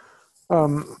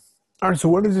 All right. So,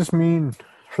 what does this mean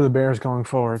for the Bears going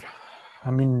forward?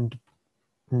 I mean,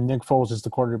 Nick Foles is the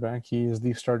quarterback. He is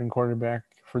the starting quarterback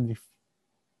for the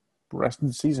rest of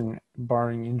the season,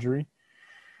 barring injury.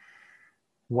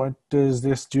 What does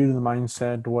this do to the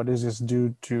mindset? What does this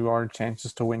do to our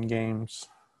chances to win games?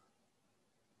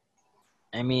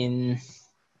 I mean,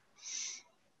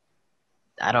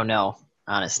 I don't know,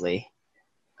 honestly.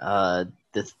 The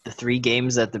 3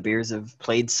 games that the Bears have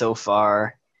played so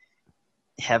far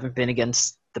haven't been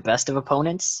against the best of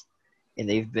opponents, and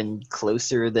they've been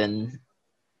closer than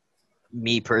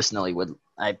I personally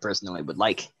would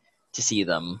like to see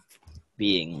them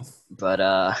being. But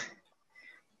I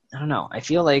don't know. I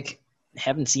feel like I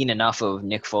haven't seen enough of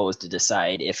Nick Foles to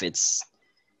decide if it's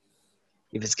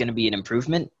going to be an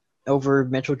improvement over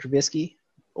Mitchell Trubisky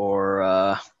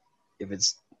or if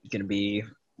it's going to be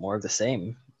more of the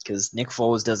same. Because Nick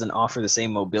Foles doesn't offer the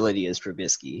same mobility as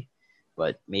Trubisky,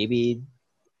 but maybe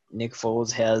Nick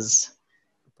Foles has.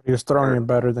 He was throwing it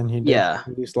better than he did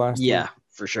at least last week.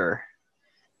 For sure.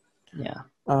 Yeah.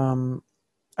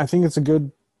 I think it's a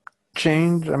good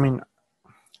change. I mean,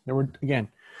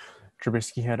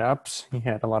 Trubisky had ups. He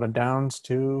had a lot of downs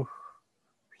too.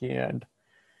 He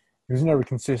was never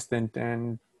consistent,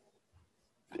 and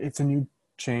it's a new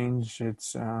change.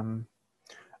 It's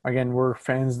again, we're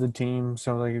fans of the team,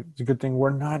 so like it's a good thing.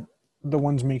 We're not the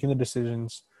ones making the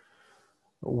decisions.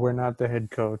 We're not the head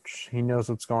coach. He knows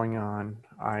what's going on.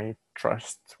 I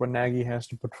trust what Nagy has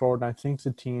to put forward. I think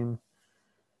the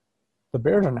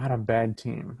Bears are not a bad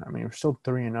team. I mean, we're still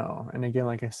 3-0. And again,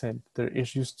 like I said, there are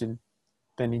issues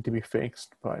that need to be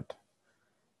fixed, but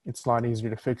it's a lot easier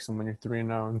to fix them when you're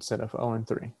 3-0 instead of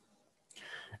 0-3.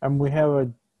 And we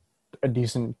have a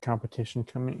decent competition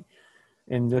coming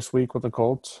in this week with the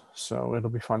Colts, so it'll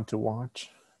be fun to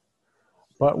watch.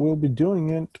 But we'll be doing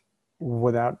it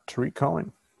without Tariq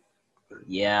Cohen.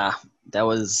 Yeah, that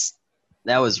was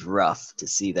rough to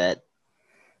see that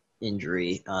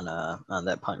injury on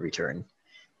that punt return.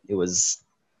 It was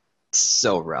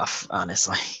so rough,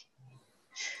 honestly.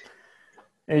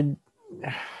 And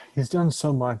he's done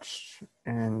so much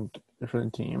and for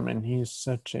the team, and he's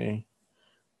such a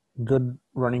good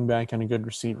running back and a good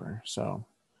receiver. So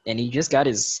And he just got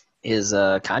his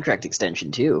contract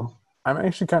extension too. I'm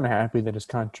actually kind of happy that his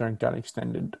contract got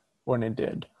extended when it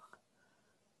did,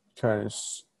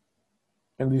 because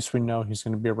at least we know he's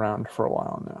going to be around for a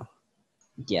while now.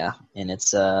 Yeah, and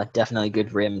it's definitely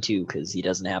good for him too because he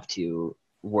doesn't have to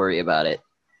worry about it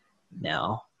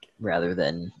now. Rather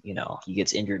than he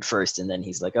gets injured first and then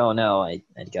he's like, oh no, I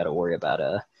got to worry about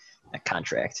a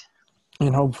contract.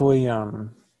 And hopefully,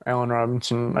 Allen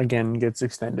Robinson again gets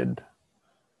extended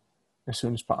as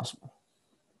soon as possible.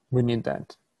 We need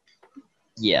that.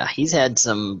 Yeah, he's had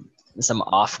some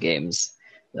off games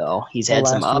though. He's had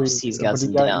some Last ups. week, He's got but some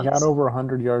he got downs. over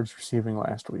 100 yards receiving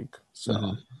last week,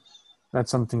 so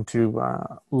that's something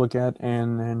to look at.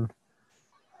 And then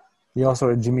he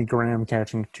also had Jimmy Graham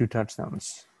catching 2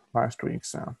 touchdowns last week,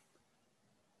 so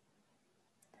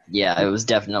Yeah, it was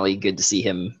definitely good to see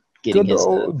him getting his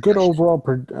good production. overall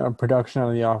production out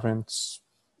of the offense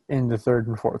in the third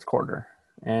and fourth quarter.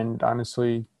 And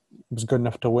honestly, it was good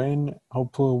enough to win.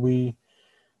 Hopefully, we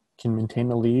can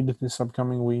maintain a lead this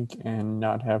upcoming week and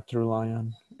not have to rely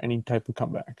on any type of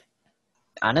comeback.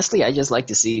 Honestly, I just like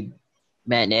to see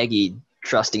Matt Nagy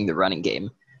trusting the running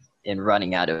game and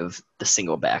running out of the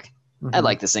single back. I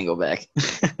like the single back.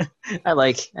 I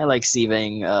like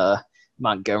seeing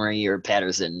Montgomery or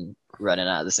Patterson running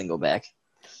out of the single back.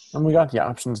 And we got the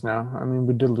options now. I mean,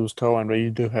 we did lose Cohen, but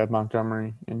you do have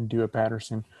Montgomery and you do have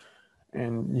Patterson.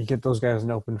 And you get those guys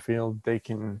in open field, they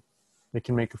can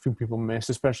make a few people miss,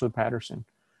 especially Patterson.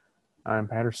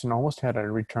 Patterson almost had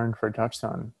a return for a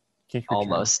touchdown. Kick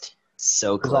return. Almost.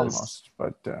 So It was close. almost,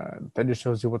 but that just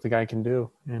shows you what the guy can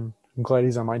do. And I'm glad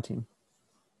he's on my team.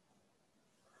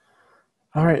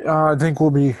 All right, I think we'll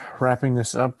be wrapping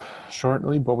this up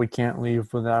shortly, but we can't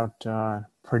leave without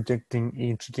predicting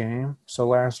each game. So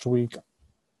last week,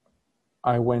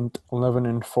 I went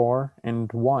 11-4 and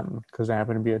won because I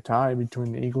happened to be a tie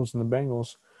between the Eagles and the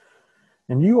Bengals.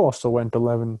 And you also went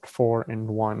 11-4 and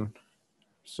won.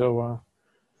 So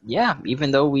yeah,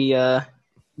 even though we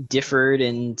differed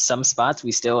in some spots,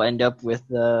 we still end up with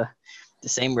the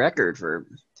same record for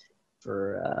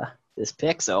this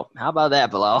pick. So how about that,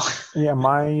 Bilal? yeah,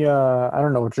 my I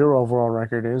don't know what your overall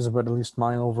record is, but at least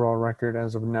my overall record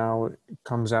as of now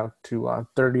comes out to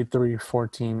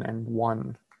 33-14 and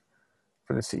 1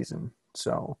 for the season.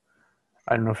 So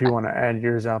I don't know if you want to add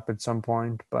yours up at some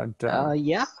point, but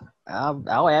Yeah,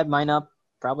 I'll add mine up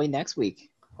probably next week.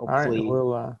 Hopefully,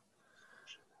 all right,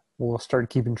 we'll start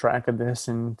keeping track of this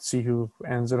and see who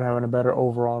ends up having a better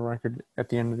overall record at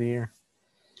the end of the year.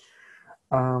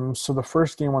 So the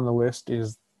first game on the list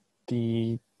is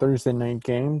the Thursday night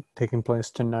game taking place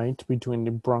tonight between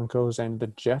the Broncos and the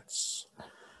Jets.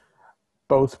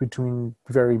 Both between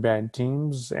very bad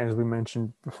teams. As we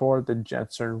mentioned before, the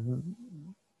Jets are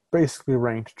basically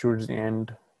ranked towards the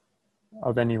end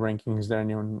of any rankings that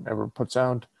anyone ever puts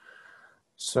out.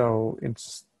 So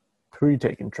it's who are you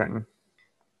taking, Trenton?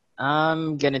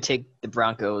 I'm going to take the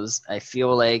Broncos. I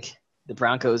feel like the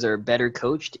Broncos are better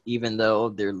coached, even though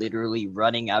they're literally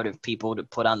running out of people to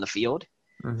put on the field.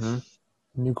 Mm-hmm.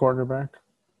 New quarterback?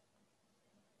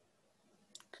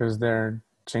 Because they're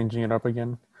changing it up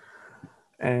again.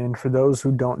 And for those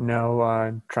who don't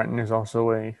know, Trenton is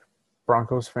also a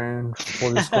Broncos fan,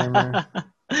 full disclaimer.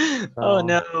 Oh,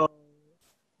 no.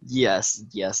 Yes,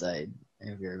 I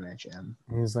very much am.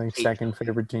 He's like second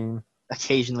favorite team.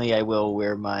 Occasionally, I will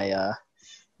wear my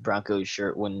Broncos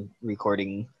shirt when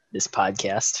recording this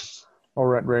podcast.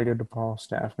 Or at Radio DePaul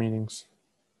staff meetings.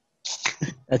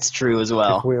 That's true as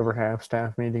well. If we ever have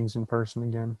staff meetings in person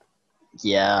again.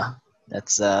 Yeah,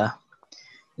 that's yeah,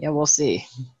 we'll see.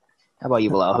 How about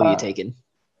you, Bilal? Who are you taking?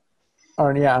 Oh,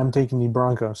 yeah, I'm taking the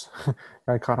Broncos.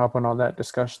 I caught up on all that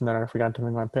discussion that I forgot to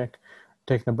make my pick.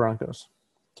 Taking the Broncos.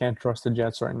 Can't trust the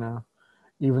Jets right now.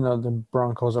 Even though the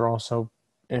Broncos are also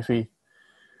iffy,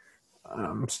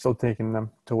 I'm still taking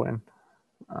them to win.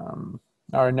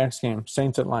 All right, next game,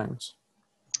 Saints at Lions.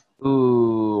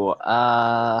 Ooh,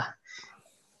 I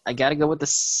got to go with the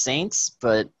Saints,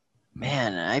 but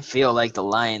man, I feel like the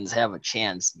Lions have a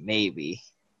chance, maybe.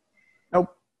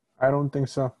 Nope, I don't think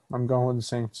so. I'm going with the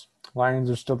Saints. Lions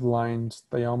are still the Lions.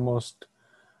 They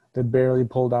barely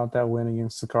pulled out that win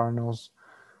against the Cardinals.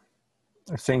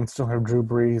 The Saints still have Drew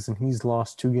Brees, and he's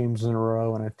lost 2 games in a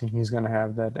row, and I think he's going to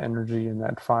have that energy and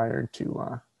that fire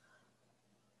to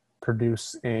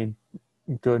produce a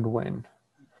good win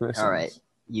for the Saints. All right.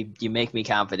 You make me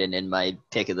confident in my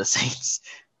pick of the Saints.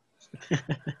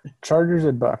 Chargers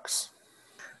at Bucks.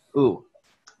 Ooh,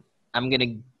 I'm going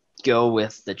to go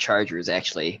with the Chargers,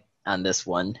 actually. on this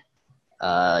one,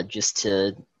 just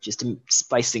to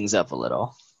spice things up a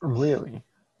little. Really, I'm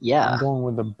Yeah. going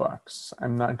with the Bucks.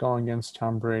 I'm not going against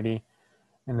Tom Brady,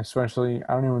 and especially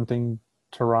I don't even think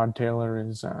Tyrod Taylor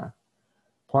is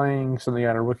playing, so they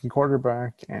got a rookie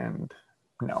quarterback, and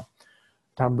no,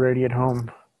 Tom Brady at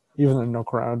home, even though no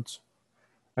crowds.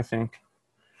 I think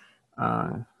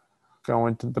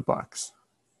going to the Bucks.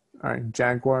 All right,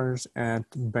 Jaguars at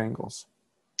Bengals.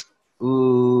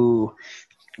 Ooh,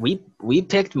 we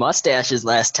picked mustaches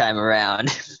last time around.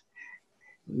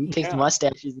 We picked Yeah,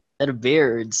 mustaches instead of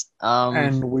beards.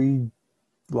 and we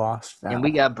lost And that we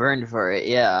one. got burned for it.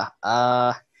 Yeah.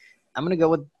 I'm gonna go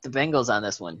with the Bengals on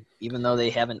this one, even though they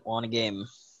haven't won a game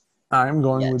I'm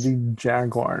going with yet. the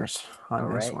Jaguars All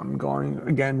on this right. one. I'm going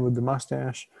again with the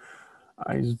mustache.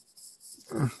 I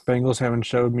Bengals haven't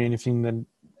showed me anything that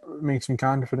makes me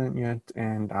confident yet,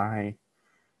 and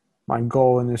my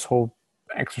goal in this whole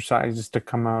exercise is to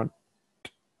come out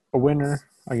a winner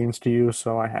against you,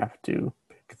 so I have to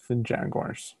pick the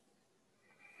Jaguars.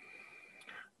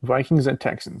 Vikings at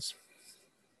Texans.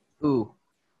 Ooh,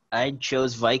 I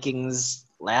chose Vikings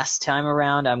last time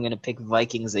around. I'm gonna pick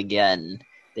Vikings again.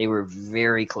 They were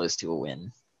very close to a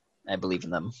win. I believe in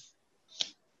them.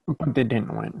 But they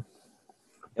didn't win.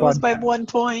 It was But by 1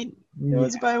 point. It yeah,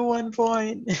 was by 1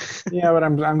 point. yeah. But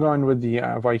I'm going with the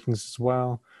Vikings as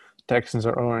well. Texans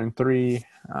are 0-3.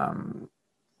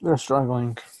 They're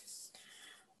struggling,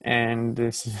 and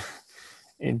this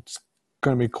it's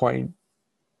going to be quite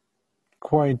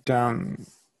going to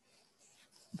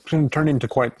turn into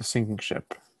quite the sinking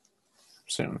ship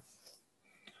soon.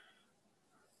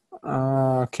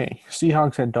 Okay,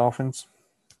 Seahawks at Dolphins.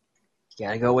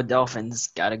 Gotta go with Dolphins.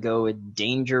 Gotta go with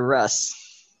Danger Russ.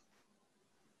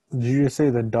 Did you just say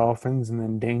the Dolphins and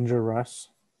then Danger Russ?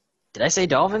 Did I say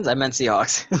Dolphins? I meant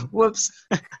Seahawks. Whoops.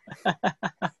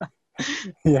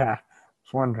 Yeah, I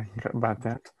was wondering about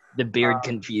that. The beard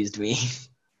confused me.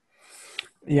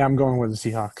 Yeah, I'm going with the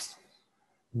Seahawks.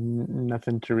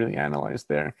 Nothing to really analyze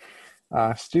there.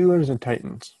 Steelers and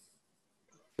Titans.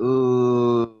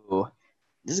 Ooh,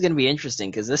 this is gonna be interesting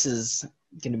because this is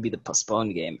gonna be the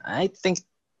postponed game. I think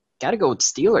gotta go with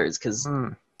Steelers Hmm.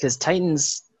 because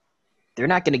Titans they're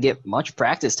not gonna get much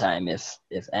practice time if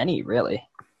any really.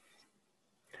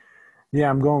 Yeah,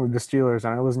 I'm going with the Steelers,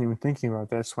 and I wasn't even thinking about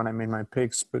this when I made my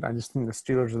picks, but I just think the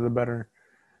Steelers are the better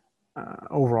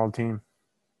overall team.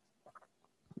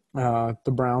 The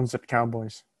Browns at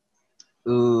Cowboys.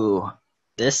 Ooh,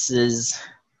 this is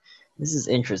this is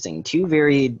interesting. Two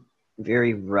very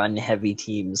run heavy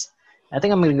teams. I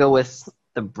think I'm gonna go with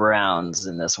the Browns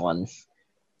in this one,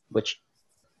 which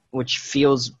which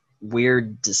feels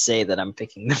weird to say that I'm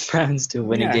picking the Browns to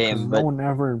win a Yeah, because game, no but one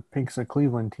ever picks a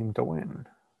Cleveland team to win.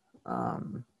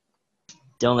 Um,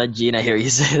 don't let Gina hear you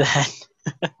say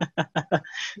that.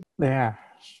 yeah,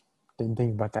 didn't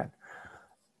think about that.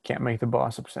 Can't make the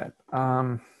boss upset.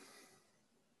 No,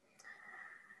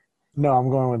 I'm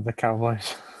going with the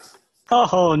Cowboys.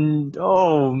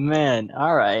 Oh man.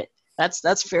 All right.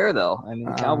 That's fair though. I mean,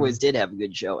 the Cowboys Um, did have a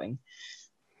good showing.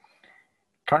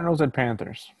 Cardinals at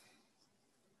Panthers.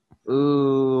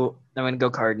 Ooh, I'm gonna go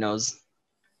Cardinals.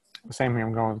 Same here.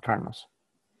 I'm going with the Cardinals.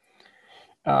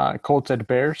 Colts at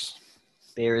Bears.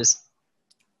 Bears,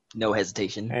 no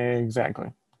hesitation.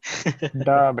 Exactly.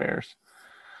 The Bears.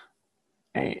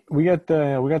 Hey, we got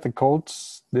the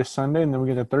Colts this Sunday, and then we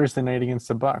get the Thursday night against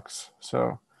the Bucks.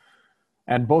 So,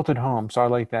 and both at home. So I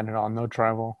like that at all. No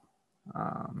travel.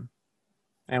 Um,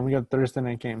 and we got Thursday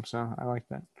night game, so I like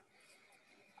that.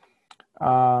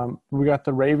 We got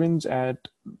the Ravens at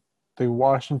the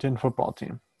Washington football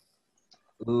team.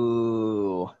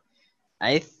 Ooh,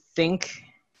 I think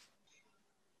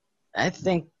I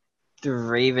think the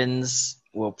Ravens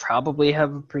will probably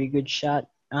have a pretty good shot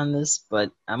on this,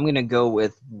 but I'm gonna go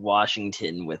with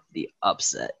Washington with the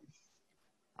upset.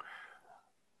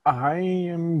 I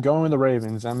am going with the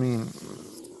Ravens. I mean,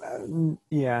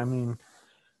 yeah, I mean,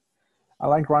 I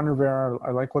like Ron Rivera.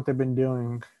 I like what they've been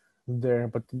doing there,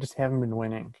 but they just haven't been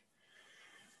winning.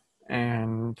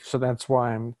 And so that's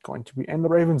why I'm going to be. And the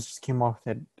Ravens just came off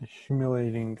that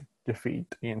humiliating defeat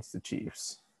against the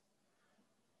Chiefs.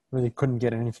 Really couldn't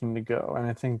get anything to go. And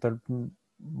I think the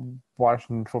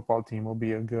Washington football team will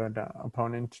be a good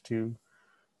opponent to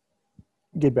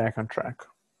get back on track.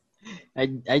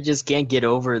 I just can't get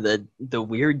over the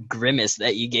weird grimace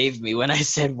that you gave me when I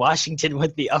said Washington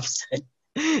with the upset.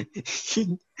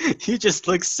 You just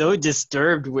looked so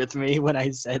disturbed with me when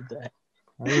I said that.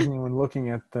 I wasn't even looking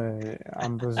at the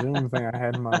on the Zoom thing. I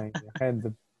had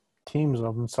the teams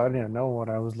open, so I didn't know what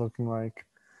I was looking like.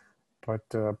 But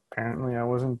apparently, I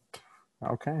wasn't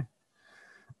okay.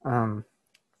 Um,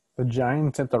 The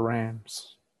Giants at the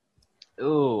Rams.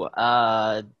 Ooh,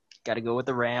 gotta go with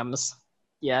the Rams.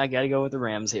 Yeah, I gotta go with the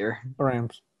Rams here. The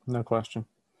Rams, no question.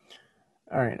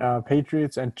 All right,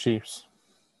 Patriots and Chiefs.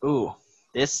 Ooh,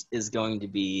 this is going to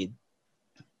be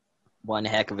one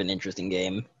heck of an interesting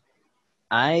game.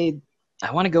 I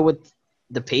I want to go with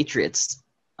the Patriots.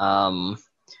 Um,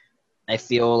 I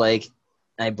feel like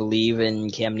I believe in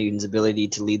Cam Newton's ability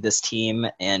to lead this team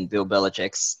and Bill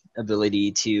Belichick's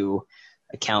ability to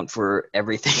account for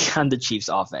everything on the Chiefs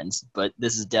offense. But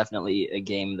this is definitely a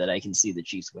game that I can see the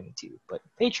Chiefs winning too. But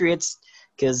Patriots,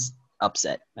 because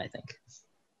upset, I think.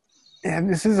 Yeah,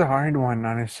 this is a hard one,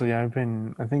 honestly. I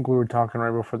think we were talking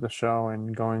right before the show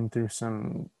and going through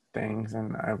some things,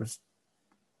 and I was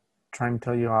trying to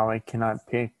tell you how I cannot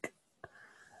pick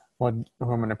who I'm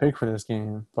going to pick for this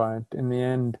game. But in the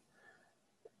end,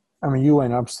 I mean, you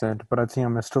went upset, but I think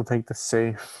I'm going to still take the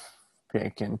safe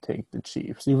pick and take the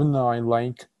Chiefs, even though I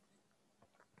like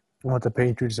what the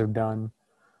Patriots have done.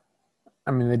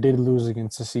 I mean, they did lose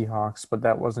against the Seahawks, but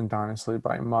that wasn't honestly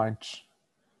by much.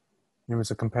 It was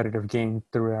a competitive game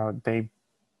throughout. They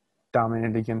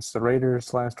dominated against the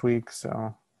Raiders last week,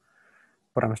 so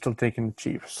but I'm still taking the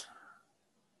Chiefs.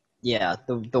 Yeah,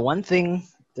 the one thing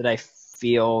that I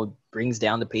feel brings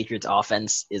down the Patriots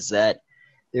offense is that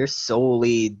they're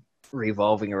solely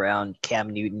revolving around Cam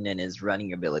Newton and his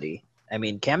running ability. I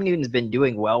mean, Cam Newton's been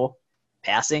doing well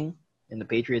passing, and the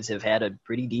Patriots have had a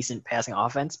pretty decent passing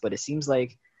offense, but it seems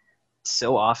like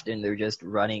so often they're just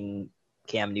running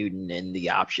Cam Newton in the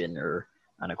option or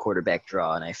on a quarterback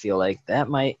draw, and I feel like that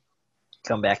might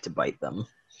come back to bite them.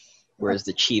 Whereas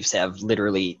the Chiefs have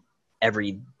literally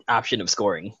every option of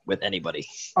scoring with anybody.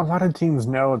 A lot of teams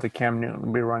know that Cam Newton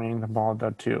will be running the ball though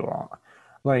too.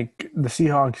 Like the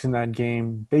Seahawks in that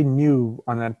game, they knew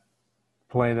on that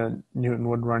play that Newton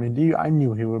would run it. I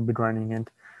knew he would be running it.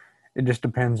 It just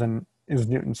depends on is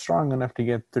Newton strong enough to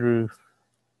get through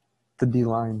the D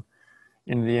line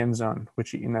in the end zone,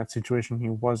 which in that situation he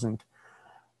wasn't.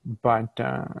 But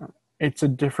it's a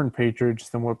different Patriots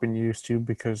than what we've been used to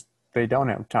because they don't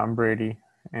have Tom Brady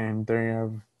and they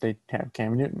have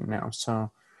Cam Newton now.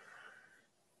 So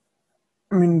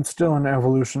I mean, it's still an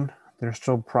evolution. They're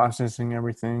still processing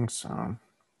everything. So,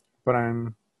 but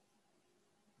I'm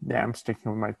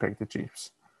sticking with my pick, the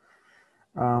Chiefs.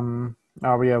 We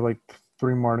have like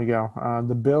three more to go.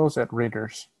 The Bills at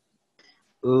Raiders.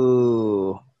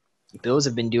 Ooh, Bills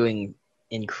have been doing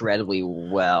incredibly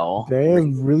well. They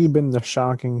have really been the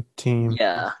shocking team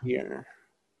Yeah, this year.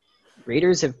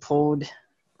 Raiders have pulled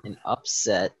an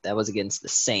upset that was against the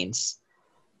Saints,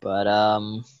 but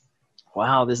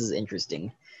wow, this is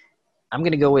interesting. I'm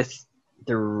gonna go with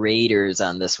the Raiders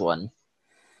on this one.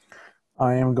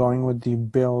 I am going with the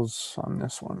Bills on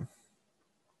this one.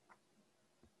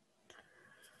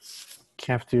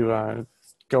 Have to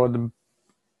go with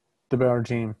the better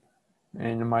team.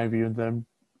 And in my view,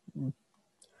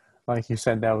 like you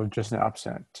said, that was just an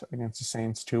upset against the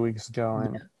Saints 2 weeks ago.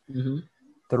 And Mm-hmm.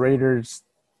 the Raiders,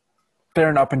 they're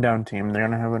an up and down team. They're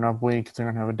going to have an up week. They're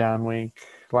going to have a down week.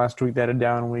 Last week, they had a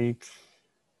down week.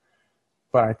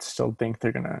 But I still think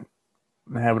they're going to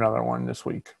have another one this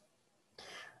week.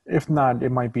 If not,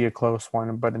 it might be a close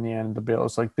one. But in the end, the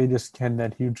Bills, like they just had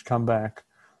that huge comeback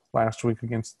last week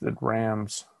against the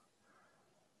Rams,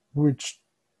 which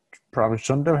probably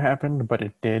shouldn't have happened, but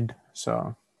it did.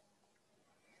 So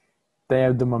they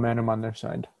have the momentum on their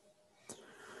side.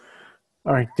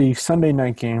 All right, the Sunday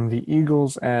night game, the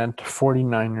Eagles at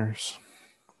 49ers.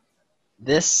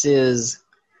 This is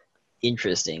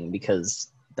interesting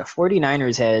because the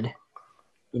 49ers had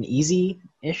an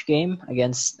easy-ish game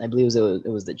against, I believe it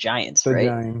was the Giants, The right?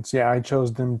 Giants, yeah, I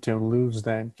chose them to lose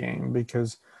that game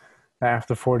because half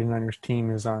the 49ers team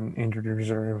is on injured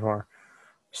reserve or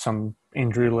some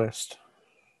injury list.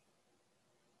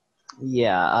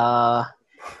 Yeah,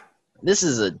 this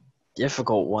is a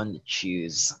difficult one to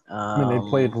choose. I mean, they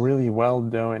played really well,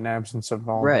 though, in absence of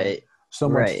all them. Right, So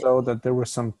much right. so that there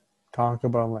was some talk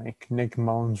about, like, Nick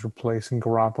Mullins replacing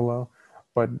Garoppolo,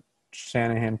 but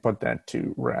Shanahan put that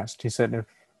to rest. He said if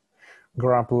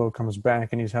Garoppolo comes back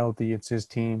and he's healthy, it's his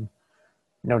team.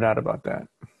 No doubt about that.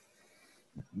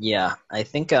 Yeah, I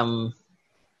think I'm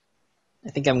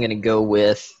gonna go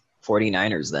with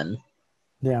 49ers then.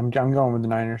 Yeah, I'm going with the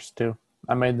Niners, too.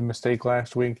 I made the mistake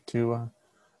last week to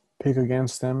pick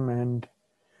against them, and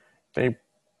they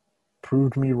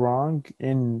proved me wrong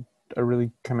in a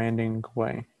really commanding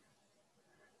way.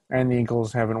 And the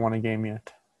Eagles haven't won a game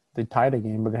yet. They tied a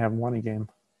game, but they haven't won a game.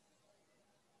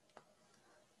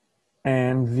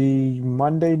 And the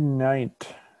Monday night,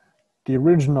 the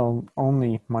original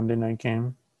only Monday night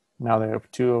game, now they have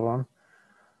two of them.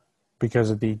 because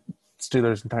of the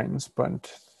Steelers and Titans,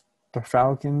 but the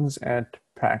Falcons at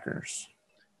Packers.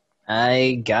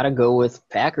 I gotta go with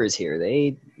Packers here.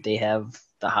 They have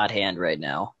the hot hand right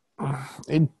now.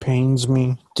 It pains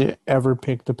me to ever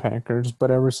pick the Packers,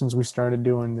 but ever since we started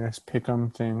doing this pick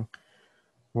 'em thing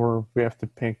where we have to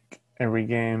pick every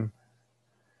game,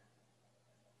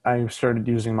 I've started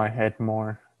using my head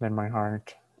more than my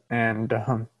heart, and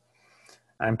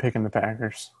I'm picking the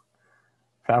Packers.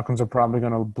 Falcons are probably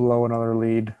going to blow another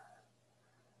lead.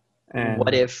 And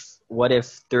What if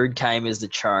third time is the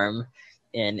charm,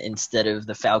 and instead of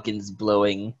the Falcons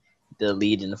blowing the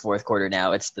lead in the fourth quarter,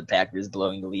 now it's the Packers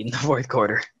blowing the lead in the fourth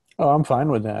quarter? oh, I'm fine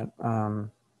with that.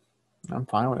 I'm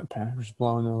fine with the Packers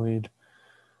blowing the lead.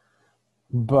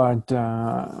 But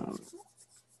yeah,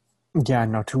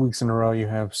 no, 2 weeks in a row you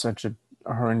have such a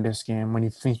horrendous game. When you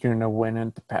think you're going to win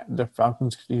it, the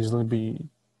Falcons could easily be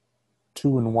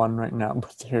 2-1 right now,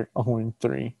 but they're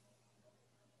 0-3.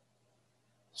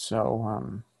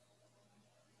 So,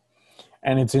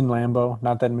 and it's in Lambeau.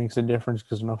 Not that it makes a difference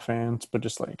because no fans, but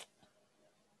just like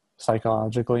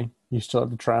psychologically, you still have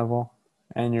to travel,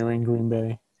 and you're in Green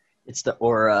Bay. It's the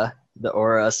aura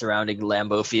surrounding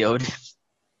Lambeau Field.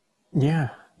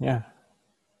 Yeah, yeah.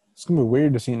 It's gonna be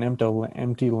weird to see an empty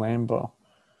Lambeau.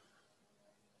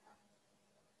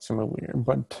 It's gonna be weird,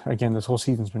 but again, this whole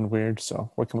season's been weird.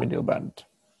 So what can we do about it?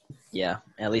 Yeah,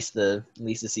 at least the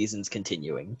season's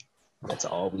continuing. That's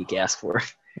all we can ask for.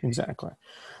 Exactly.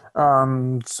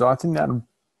 So I think that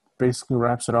basically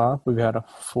wraps it up. We've had a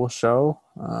full show.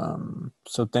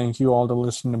 So thank you all to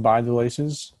listening to By the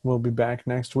Laces. We'll be back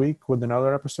next week with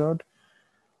another episode.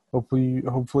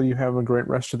 Hopefully you have a great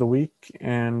rest of the week,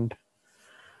 and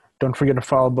don't forget to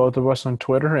follow both of us on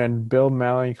Twitter at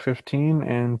BillMalik15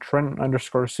 and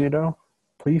Trent_Cito.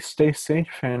 Please stay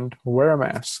safe and wear a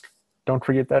mask. Don't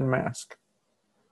forget that mask.